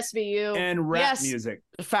Order SVU. and rap Yes. music.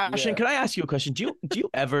 Fashion. Yeah. Can I ask you a question? Do you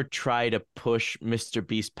ever try to push Mr.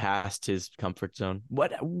 Beast past his comfort zone?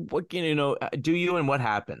 What can you know? Do you, and what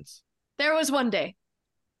happens? There was one day.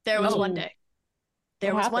 There was one day.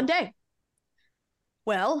 There What was one happened? day.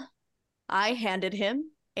 Well, I handed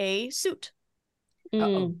him a suit,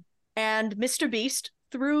 Mm. and Mr. Beast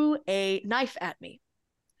threw a knife at me.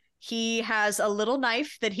 He has a little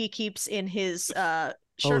knife that he keeps in his shirt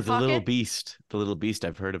The pocket. little beast. The little beast.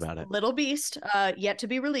 I've heard about it. Little Beast, yet to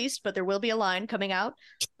be released, but there will be a line coming out.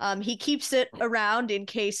 He keeps it around in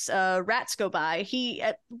case rats go by.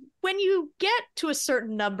 When you get to a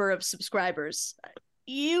certain number of subscribers,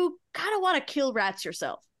 you kind of want to kill rats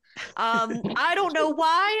yourself. I don't know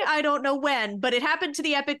why, I don't know when, but it happened to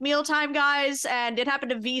the Epic Mealtime guys, and it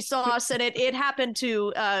happened to Vsauce, and it happened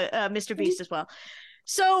to Mr. Beast as well.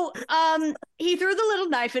 So he threw the little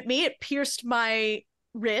knife at me. It pierced my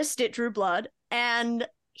wrist. It drew blood. And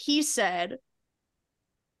he said,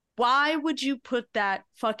 "Why would you put that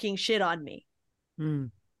fucking shit on me?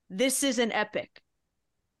 Mm. This isn't epic.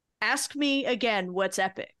 Ask me again what's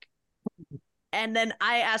epic." And then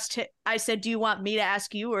I said, "Do you want me to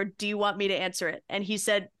ask you, or do you want me to answer it?" And he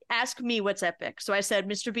said, "Ask me what's epic." So I said,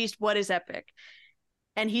 "Mr. Beast, what is epic?"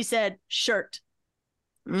 And he said, "Shirt."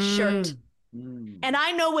 Shirt. And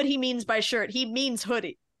I know what he means by shirt. He means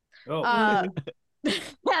hoodie. Oh,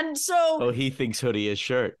 And so Oh, he thinks hoodie is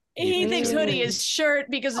shirt. he thinks hoodie is shirt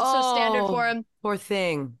because it's so standard for him. Poor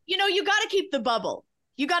thing. You know, you got to keep the bubble.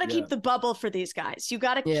 You got to Yeah. keep the bubble for these guys. You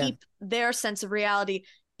got to Yeah. keep their sense of reality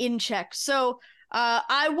in check. So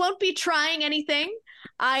I won't be trying anything.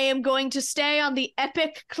 I am going to stay on the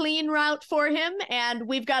epic clean route for him, and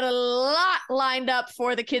we've got a lot lined up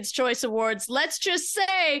for the Kids' Choice Awards. Let's just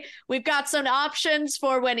say we've got some options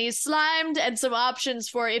for when he's slimed and some options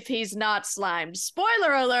for if he's not slimed.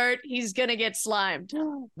 Spoiler alert, he's gonna get slimed.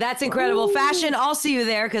 That's incredible. Fashion, I'll see you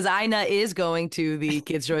there because Ina is going to the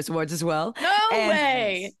Kids' Choice Awards as well. No And-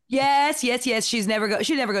 way. Yes. She never goes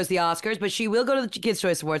to the Oscars, but she will go to the Kids'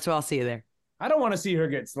 Choice Awards, so I'll see you there. I don't want to see her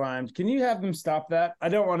get slimed. Can you have them stop that? I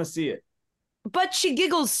don't want to see it. But she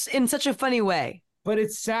giggles in such a funny way. But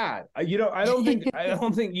it's sad. I don't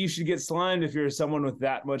think you should get slimed if you're someone with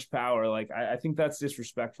that much power. Like I think that's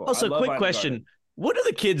disrespectful. Also, I love quick Ina question. Garten. What do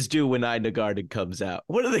the kids do when Ina Garten comes out?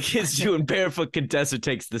 What do the kids do when Barefoot Contessa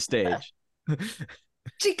takes the stage?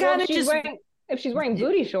 She Well, kind of just. if she's wearing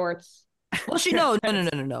booty shorts. Well,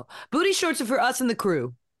 no. Booty shorts are for us and the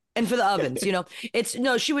crew, and for the ovens.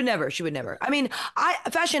 She would never. I mean,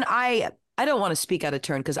 I don't want to speak out of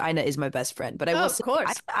turn because Ina is my best friend, but I will Of say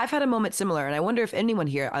course. I've had a moment similar, and I wonder if anyone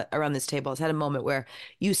here around this table has had a moment where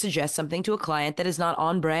you suggest something to a client that is not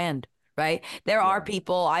on brand right? There are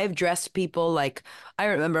people, I have dressed people like, I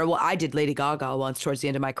remember, well, I did Lady Gaga once towards the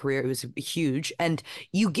end of my career. It was huge. And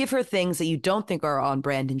you give her things that you don't think are on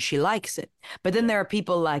brand and she likes it. But then there are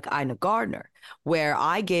people like Ina Gardner, where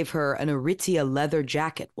I gave her an Aritzia leather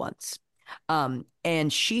jacket once.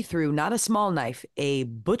 And she threw not a small knife, a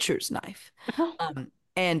butcher's knife.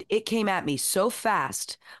 And it came at me so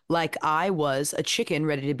fast, like I was a chicken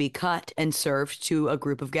ready to be cut and served to a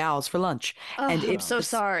group of gals for lunch. Oh, And I'm so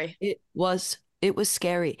sorry. It was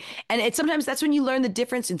scary. And it's sometimes that's when you learn the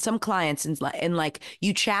difference in some clients and like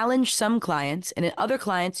you challenge some clients and in other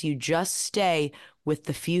clients you just stay with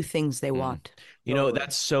the few things they want. You know,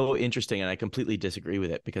 that's so interesting, and I completely disagree with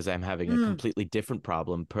it because I'm having a completely different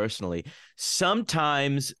problem personally.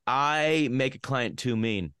 Sometimes I make a client too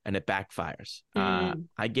mean, and it backfires.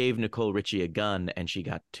 I gave Nicole Richie a gun, and she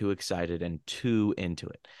got too excited and too into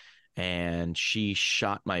it. And she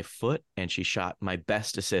shot my foot, and she shot my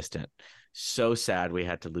best assistant. So sad we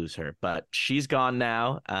had to lose her, but she's gone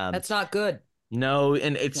now. That's not good. No,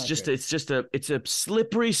 and it's a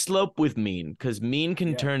slippery slope with mean, because mean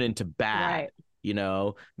can turn into bad. Right. You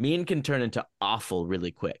know, mean can turn into awful really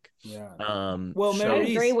quick. Yeah. Well, I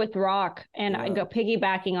agree with Rock, and I go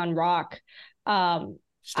piggybacking on Rock.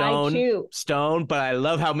 Stone, but I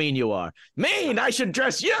love how mean you are. Mean, I should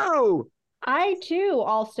dress you. I too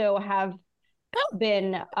also have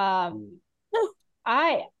been.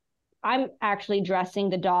 I'm actually dressing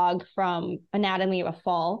the dog from Anatomy of a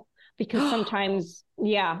Fall. Because sometimes,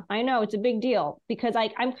 I know it's a big deal because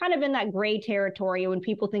I'm kind of in that gray territory. When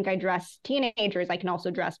people think I dress teenagers, I can also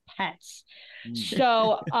dress pets.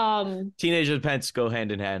 So teenagers and pets go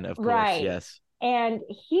hand in hand, of course. Right. Yes. And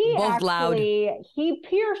he both he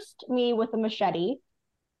pierced me with a machete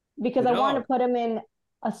because I wanted to put him in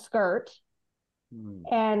a skirt.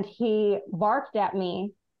 And he barked at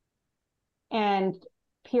me and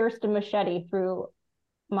pierced a machete through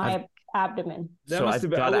my abdomen. That so must I've have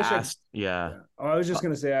been, got to I ask. Yeah. Oh, I was just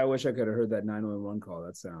gonna say, I wish I could have heard that 911 call.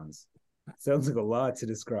 That sounds like a lot to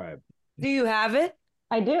describe. Do you have it?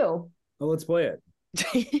 I do. Oh, let's play it.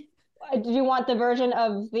 Do you want the version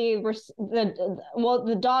of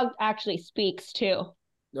the dog actually speaks too?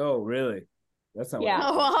 Oh, really? That's not. Yeah.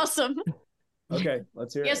 Oh, awesome. Okay,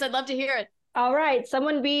 let's hear it. Yes, I'd love to hear it. All right,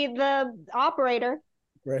 someone be the operator.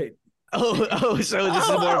 Right. So this is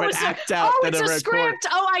more of an act out than it's a a record. script.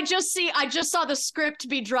 Oh, I just saw the script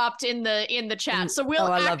be dropped in the chat. So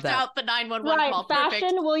we'll act out the 911 right. call. Fashion,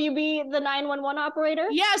 Perfect. will you be the 911 operator?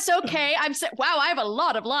 Yes, okay. Wow, I have a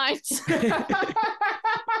lot of lines. And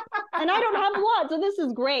I don't have a lot, so this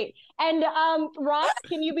is great. And Ross,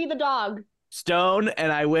 can you be the dog? Stone,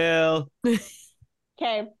 and I will.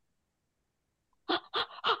 Okay.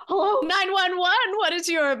 Hello? 911, what is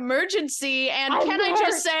your emergency? And I'm can I hurt.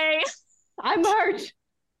 just say, I'm hurt.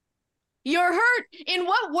 you're hurt? In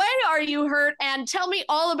what way are you hurt? And tell me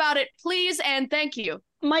all about it, please, and thank you.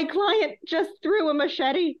 My client just threw a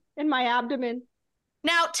machete in my abdomen.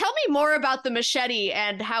 Now, tell me more about the machete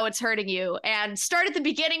and how it's hurting you. And start at the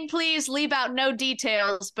beginning, please. Leave out no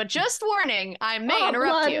details. But just warning, I may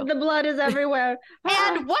interrupt blood. you. The blood is everywhere.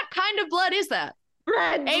 And what kind of blood is that?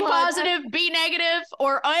 Red A blood. positive, B negative,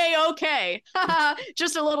 or A okay?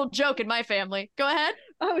 Just a little joke in my family. Go ahead.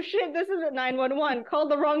 Oh shit, this isn't 911. Called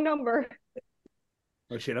the wrong number.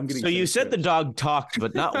 Oh shit, I'm getting. So you said the dog talked,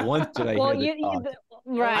 but not once did I hear the dog.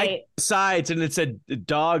 Right. Besides, and it said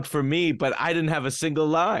dog for me, but I didn't have a single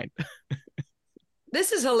line.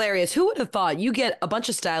 This is hilarious. Who would have thought you get a bunch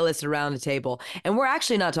of stylists around a table and we're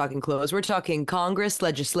actually not talking clothes. We're talking Congress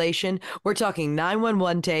legislation. We're talking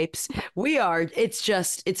 911 tapes.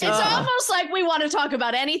 It's almost like we want to talk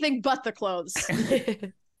about anything but the clothes.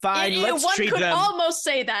 Fine, let's one treat could them. almost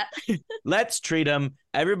say that. Let's treat them.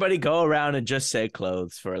 Everybody go around and just say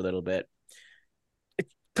clothes for a little bit.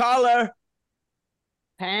 Collar.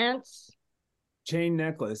 Pants. Chain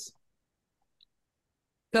necklace.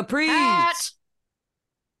 Capris. Hat.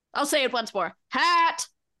 I'll say it once more. Hat.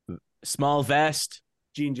 Small vest.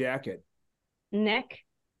 Jean jacket. Neck.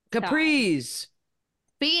 Capris.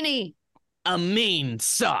 Beanie. A mean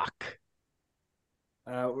sock.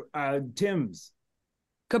 Tim's.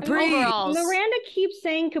 Capris. Overalls. Miranda keeps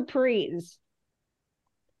saying capris.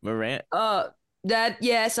 Morant.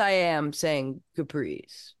 Yes, I am saying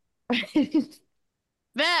capris.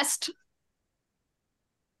 Vest.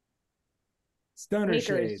 Stunner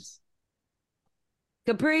Sneakers. shades.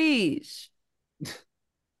 Capris.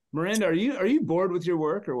 Miranda, are you bored with your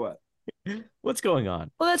work or what? What's going on?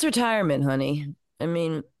 Well, that's retirement, honey. I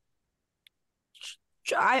mean,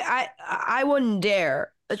 I wouldn't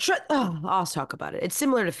dare. I'll talk about it. It's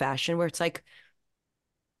similar to fashion, where it's like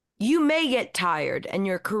you may get tired and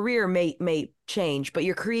your career may change, but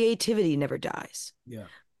your creativity never dies. Yeah.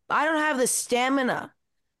 I don't have the stamina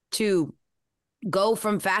to go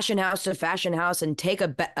from fashion house to fashion house and take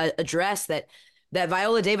a dress that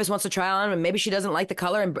Viola Davis wants to try on, and maybe she doesn't like the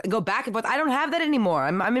color, and go back and forth. I don't have that anymore.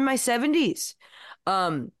 I'm in my 70s.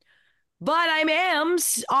 But I am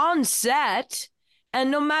on set,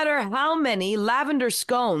 and no matter how many lavender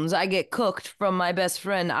scones I get cooked from my best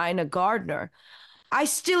friend Ina Gardner, I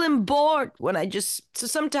still am bored so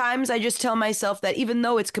sometimes I just tell myself that even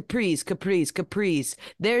though it's caprice,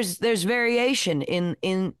 there's variation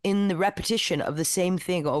in the repetition of the same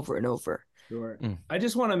thing over and over. Sure. I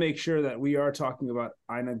just want to make sure that we are talking about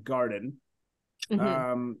Ina Garden,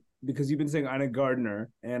 because you've been saying Ina Gardner,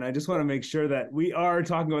 and I just want to make sure that we are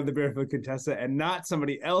talking about the Barefoot Contessa and not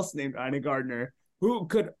somebody else named Ina Gardner, who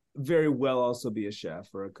could very well also be a chef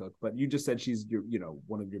or a cook. But you just said she's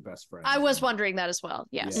one of your best friends. I was wondering that as well.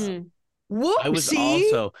 Yes. Yeah. Whoopsie. I was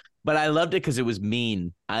also, but I loved it because it was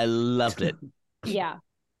mean. I loved it. Yeah.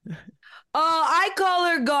 I call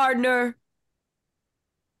her Gardner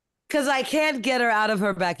because I can't get her out of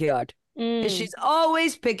her backyard. She's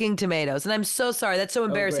always picking tomatoes, and I'm so sorry. That's so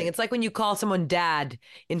embarrassing. It's like when you call someone dad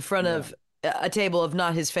in front of a table of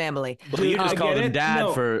not his family. Well, you just called him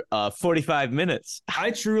dad for 45 minutes.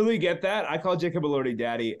 I truly get that. I call Jacob Elordi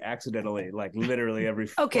daddy accidentally, like literally every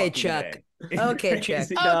Okay, Chuck. day. Okay, Chuck.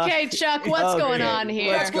 Okay, Chuck, what's going on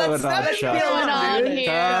here? What's going on, Chuck?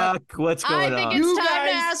 Chuck, what's going on? I think it's time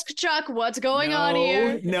to ask Chuck what's going on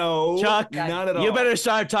here. No, Chuck, not at all. You better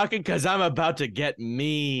start talking because I'm about to get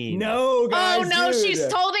mean. No, guys. Oh no, dude.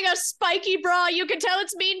 she's holding a spiky bra. You can tell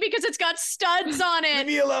it's mean because it's got studs on Leave it.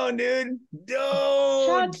 me alone, dude.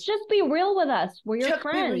 Don't. Chuck, just be real with us. We're your Chuck,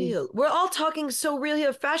 friends. be real. We're all talking so real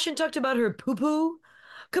here. Fashion talked about her poo-poo.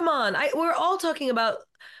 Come on, we're all talking about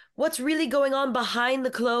what's really going on behind the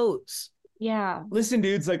clothes. Yeah. Listen,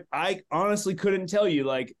 dudes, like I honestly couldn't tell you.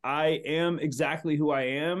 Like I am exactly who I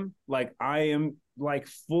am. Like I am like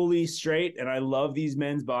fully straight, and I love these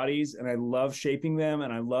men's bodies, and I love shaping them,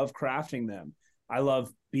 and I love crafting them. I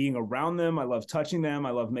love being around them. I love touching them.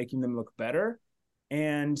 I love making them look better.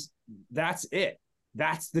 And that's it.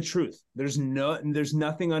 That's the truth. There's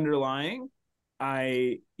nothing underlying.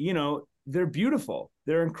 They're beautiful.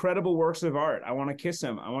 They're incredible works of art. I want to kiss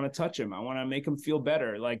them. I want to touch them. I want to make them feel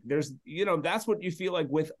better. Like that's what you feel like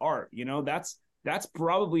with art. That's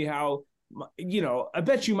probably how, I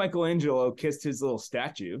bet you Michelangelo kissed his little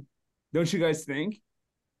statue. Don't you guys think?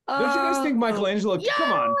 Don't you guys think Michelangelo? Yeah.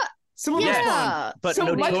 Come on. Someone respond. But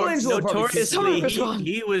So Michelangelo notoriously, probably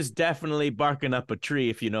he was definitely barking up a tree,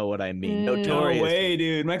 if you know what I mean. No Notoriously. way,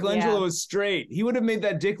 dude. Michelangelo was straight. He would have made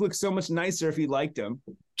that dick look so much nicer if he liked him.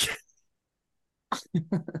 I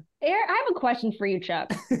have a question for you,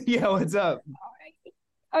 Chuck. Yeah, what's up?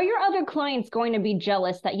 Are your other clients going to be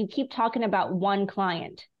jealous that you keep talking about one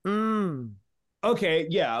client? Okay,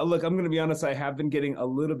 yeah. Look, I'm going to be honest. I have been getting a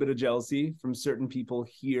little bit of jealousy from certain people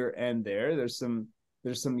here and there. There's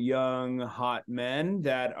some young, hot men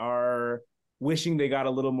that are wishing they got a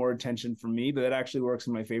little more attention from me, but that actually works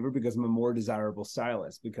in my favor because I'm a more desirable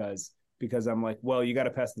stylist because I'm like, well, you got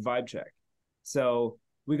to pass the vibe check. So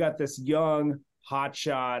we got this young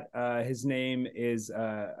hotshot. His name is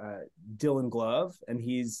Dylan Glove, and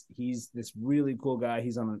he's this really cool guy.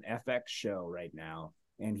 He's on an FX show right now,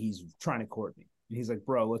 and he's trying to court me. And he's like,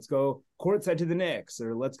 bro, let's go courtside to the Knicks,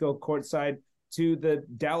 or let's go courtside to the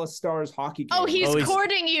Dallas Stars hockey game. Oh, he's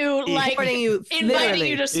courting you, like courting you, inviting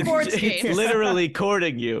you to sports games. It's literally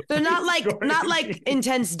courting you. So not like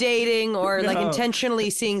intense dating or like intentionally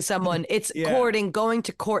seeing someone. It's courting, going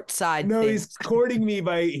to courtside. No, things. he's courting me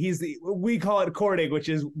we call it courting, which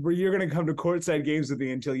is where you're going to come to courtside games with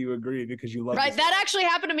me until you agree because you love Right, that actually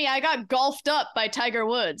happened to me. I got golfed up by Tiger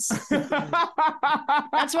Woods.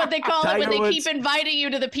 That's what they call it when they keep inviting you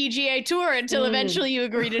to the PGA Tour until eventually you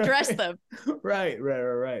agree to dress them. Right.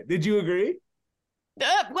 Did you agree?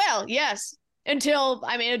 Well, yes. Until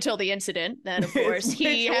the incident. Then, of course,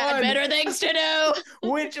 he had better things to do.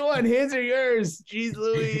 Which one? His or yours? Jeez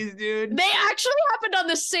Louise, dude. They actually happened on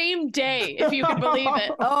the same day, if you can believe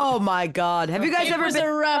it. Oh, my God. Have you guys ever been... It was a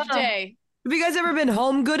rough day. Have you guys ever been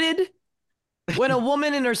home gooded? When a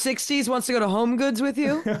woman in her 60s wants to go to Home Goods with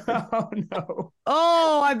you? Oh, no.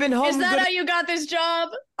 Oh, I've been home Is that how you got this job?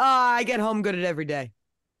 I get home gooded every day.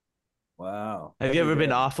 Wow. Have you ever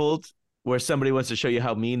been offled where somebody wants to show you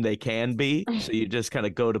how mean they can be? So you just kind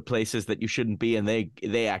of go to places that you shouldn't be and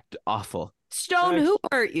they act awful. Stone, who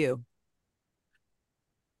hurt you?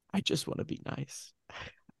 I just want to be nice.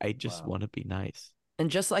 I just want to be nice. And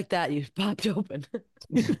just like that, you popped open.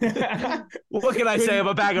 What can I say? I'm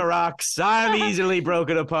a bag of rocks. I'm easily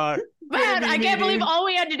broken apart. Man, I can't believe all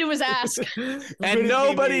we had to do was ask. And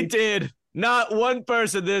nobody did. Not one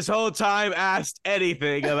person this whole time asked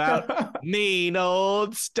anything about mean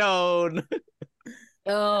old Stone.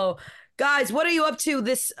 Oh, guys, what are you up to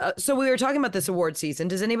this? So we were talking about this award season.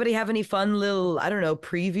 Does anybody have any fun little, I don't know,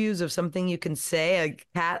 previews of something you can say, a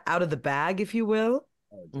cat out of the bag, if you will?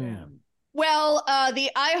 Oh, damn. Well, the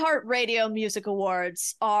iHeartRadio Music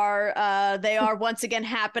Awards they are once again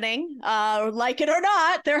happening. Like it or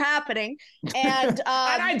not, they're happening. And,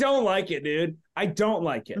 And I don't like it, dude. I don't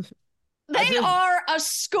like it. They are a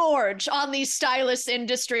scourge on the stylist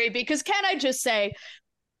industry because can I just say,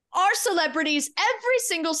 our celebrities, every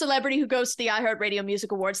single celebrity who goes to the iHeartRadio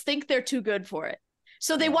Music Awards think they're too good for it.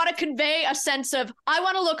 So they want to convey a sense of, I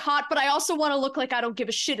want to look hot, but I also want to look like I don't give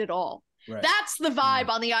a shit at all. Right. That's the vibe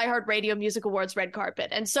on the iHeartRadio Music Awards red carpet.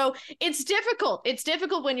 And so it's difficult. It's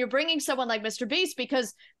difficult when you're bringing someone like Mr. Beast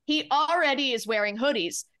because he already is wearing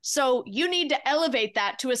hoodies. So you need to elevate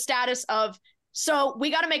that to a status of, so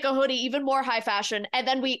we got to make a hoodie even more high fashion. And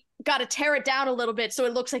then we got to tear it down a little bit so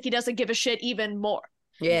it looks like he doesn't give a shit even more.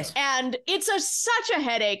 Yes. And it's such a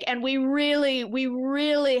headache. And we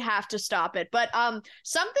really have to stop it. But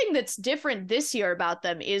something that's different this year about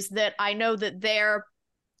them is that I know that their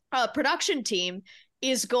production team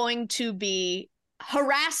is going to be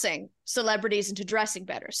harassing celebrities into dressing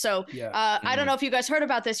better. So I don't know if you guys heard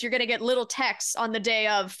about this. You're going to get little texts on the day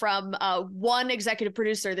of from one executive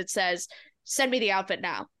producer that says, send me the outfit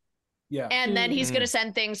now. Yeah. And then he's going to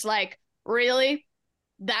send things like, really?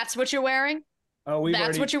 That's what you're wearing? Oh,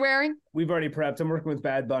 what you're wearing? We've already prepped. I'm working with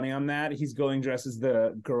Bad Bunny on that. He's going dressed as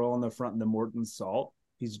the girl in the front in the Morton Salt.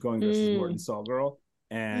 He's going dressed as Morton Salt girl.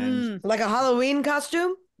 And like a Halloween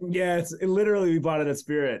costume? Yeah, it literally, we bought it at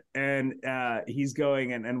Spirit, and he's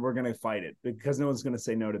going, and we're gonna fight it because no one's gonna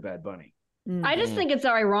say no to Bad Bunny. I just think it's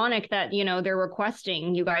ironic that they're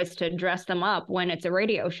requesting you guys to dress them up when it's a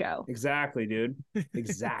radio show. Exactly, dude.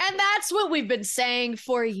 Exactly. And that's what we've been saying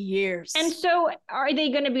for years. And so, are they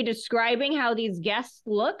going to be describing how these guests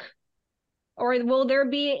look, or will there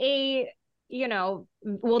be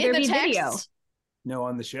will there be video? No,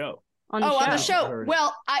 on the show. On the show.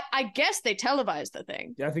 Well, I guess they televised the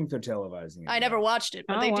thing. Yeah, I think they're televising it. I never watched it,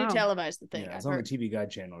 but they do televise the thing. Yeah, it's on the TV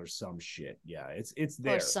Guide channel or some shit. Yeah, it's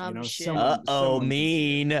there. Or some shit.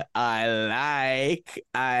 Mean. I like.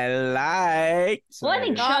 Well, I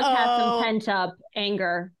think Chuck has some pent up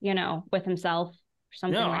anger, with himself or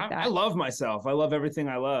something like that. I love myself. I love everything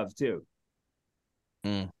I love too.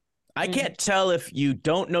 I can't tell if you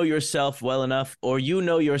don't know yourself well enough or you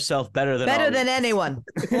know yourself better than anyone.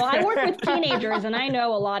 Well, I work with teenagers and I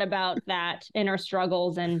know a lot about that inner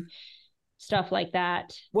struggles and stuff like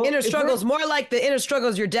that. Well, inner struggles, more like the inner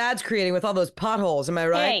struggles your dad's creating with all those potholes. Am I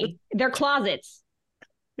right? Hey, they're closets.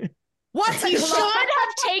 What? He should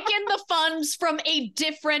have taken the funds from a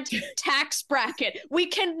different tax bracket. We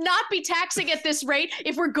cannot be taxing at this rate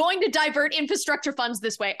if we're going to divert infrastructure funds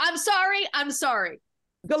this way. I'm sorry.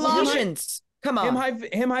 Galoshians. Come on.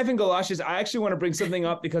 Him hyphen galoshes. I actually want to bring something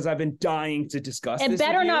up because I've been dying to discuss this. It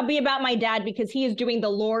better not be about my dad because he is doing the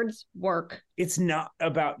Lord's work. It's not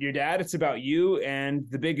about your dad. It's about you and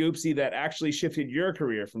the big oopsie that actually shifted your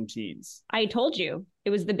career from teens. I told you.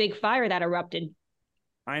 It was the big fire that erupted.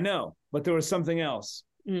 I know, but there was something else.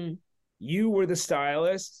 You were the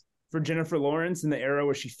stylist for Jennifer Lawrence in the era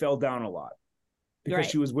where she fell down a lot because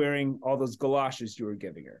she was wearing all those galoshes you were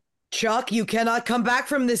giving her. Chuck, you cannot come back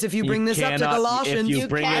from this if you bring this up to Galoshians. If you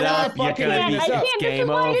bring it up, you're going to be game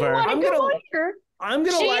over. I'm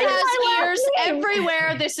gonna she light has ears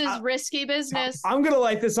everywhere. This is risky business. I'm gonna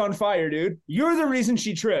light this on fire, dude. You're the reason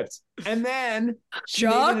she tripped. And then she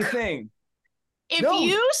made it a thing. If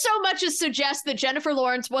you so much as suggest that Jennifer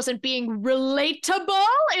Lawrence wasn't being relatable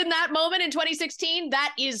in that moment in 2016,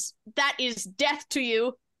 that is death to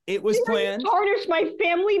you. It was planned. Tarnish my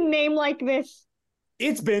family name like this.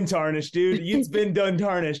 It's been tarnished, dude. It's been done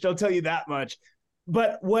tarnished. I'll tell you that much.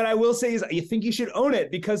 But what I will say is I think you should own it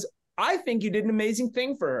because I think you did an amazing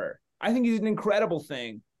thing for her. I think you did an incredible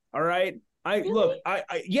thing. All right.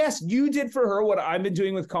 Yes, you did for her what I've been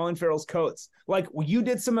doing with Colin Farrell's coats. Like you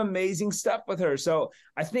did some amazing stuff with her. So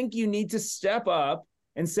I think you need to step up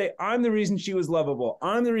and say, I'm the reason she was lovable.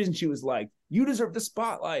 I'm the reason she was liked. You deserve the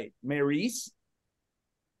spotlight, Maurice.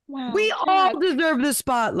 Wow. We all deserve the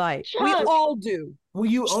spotlight. Chuck. We all do. Will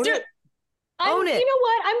you own it? Own it. You know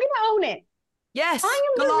what? I'm going to own it. Yes. I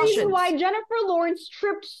am the reason why Jennifer Lawrence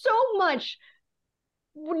tripped so much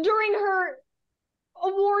during her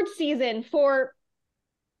award season for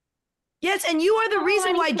Yes, and you are the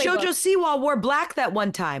reason why playbook. JoJo Siwa wore black that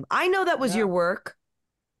one time. I know that was your work.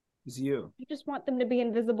 It's you. I just want them to be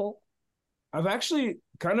invisible. I've actually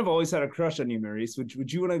kind of always had a crush on you, Maurice.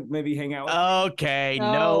 Would you want to maybe hang out with me? Okay,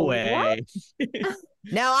 Oh, no way.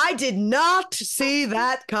 Now, I did not see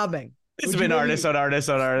that coming. It's been artists on artists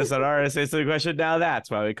on artists on artists. It's the question now.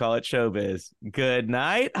 That's why we call it showbiz. Good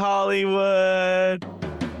night, Hollywood.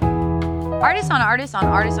 Artists on Artists on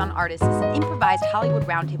Artists on Artists is an improvised Hollywood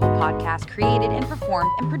Roundtable podcast created and performed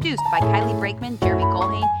and produced by Kylie Brakeman, Jeremy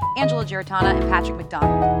Colhane, Angela Giratana, and Patrick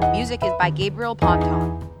McDonald. Music is by Gabriel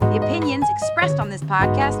Ponton. The opinions expressed on this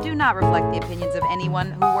podcast do not reflect the opinions of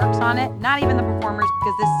anyone who works on it, not even the performers,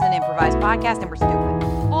 because this is an improvised podcast and we're stupid.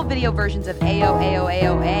 Full video versions of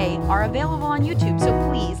AOAOAOA are available on YouTube, so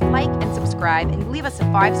please like and subscribe and leave us a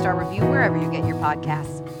 5-star review wherever you get your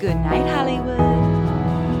podcasts. Good night, Hollywood.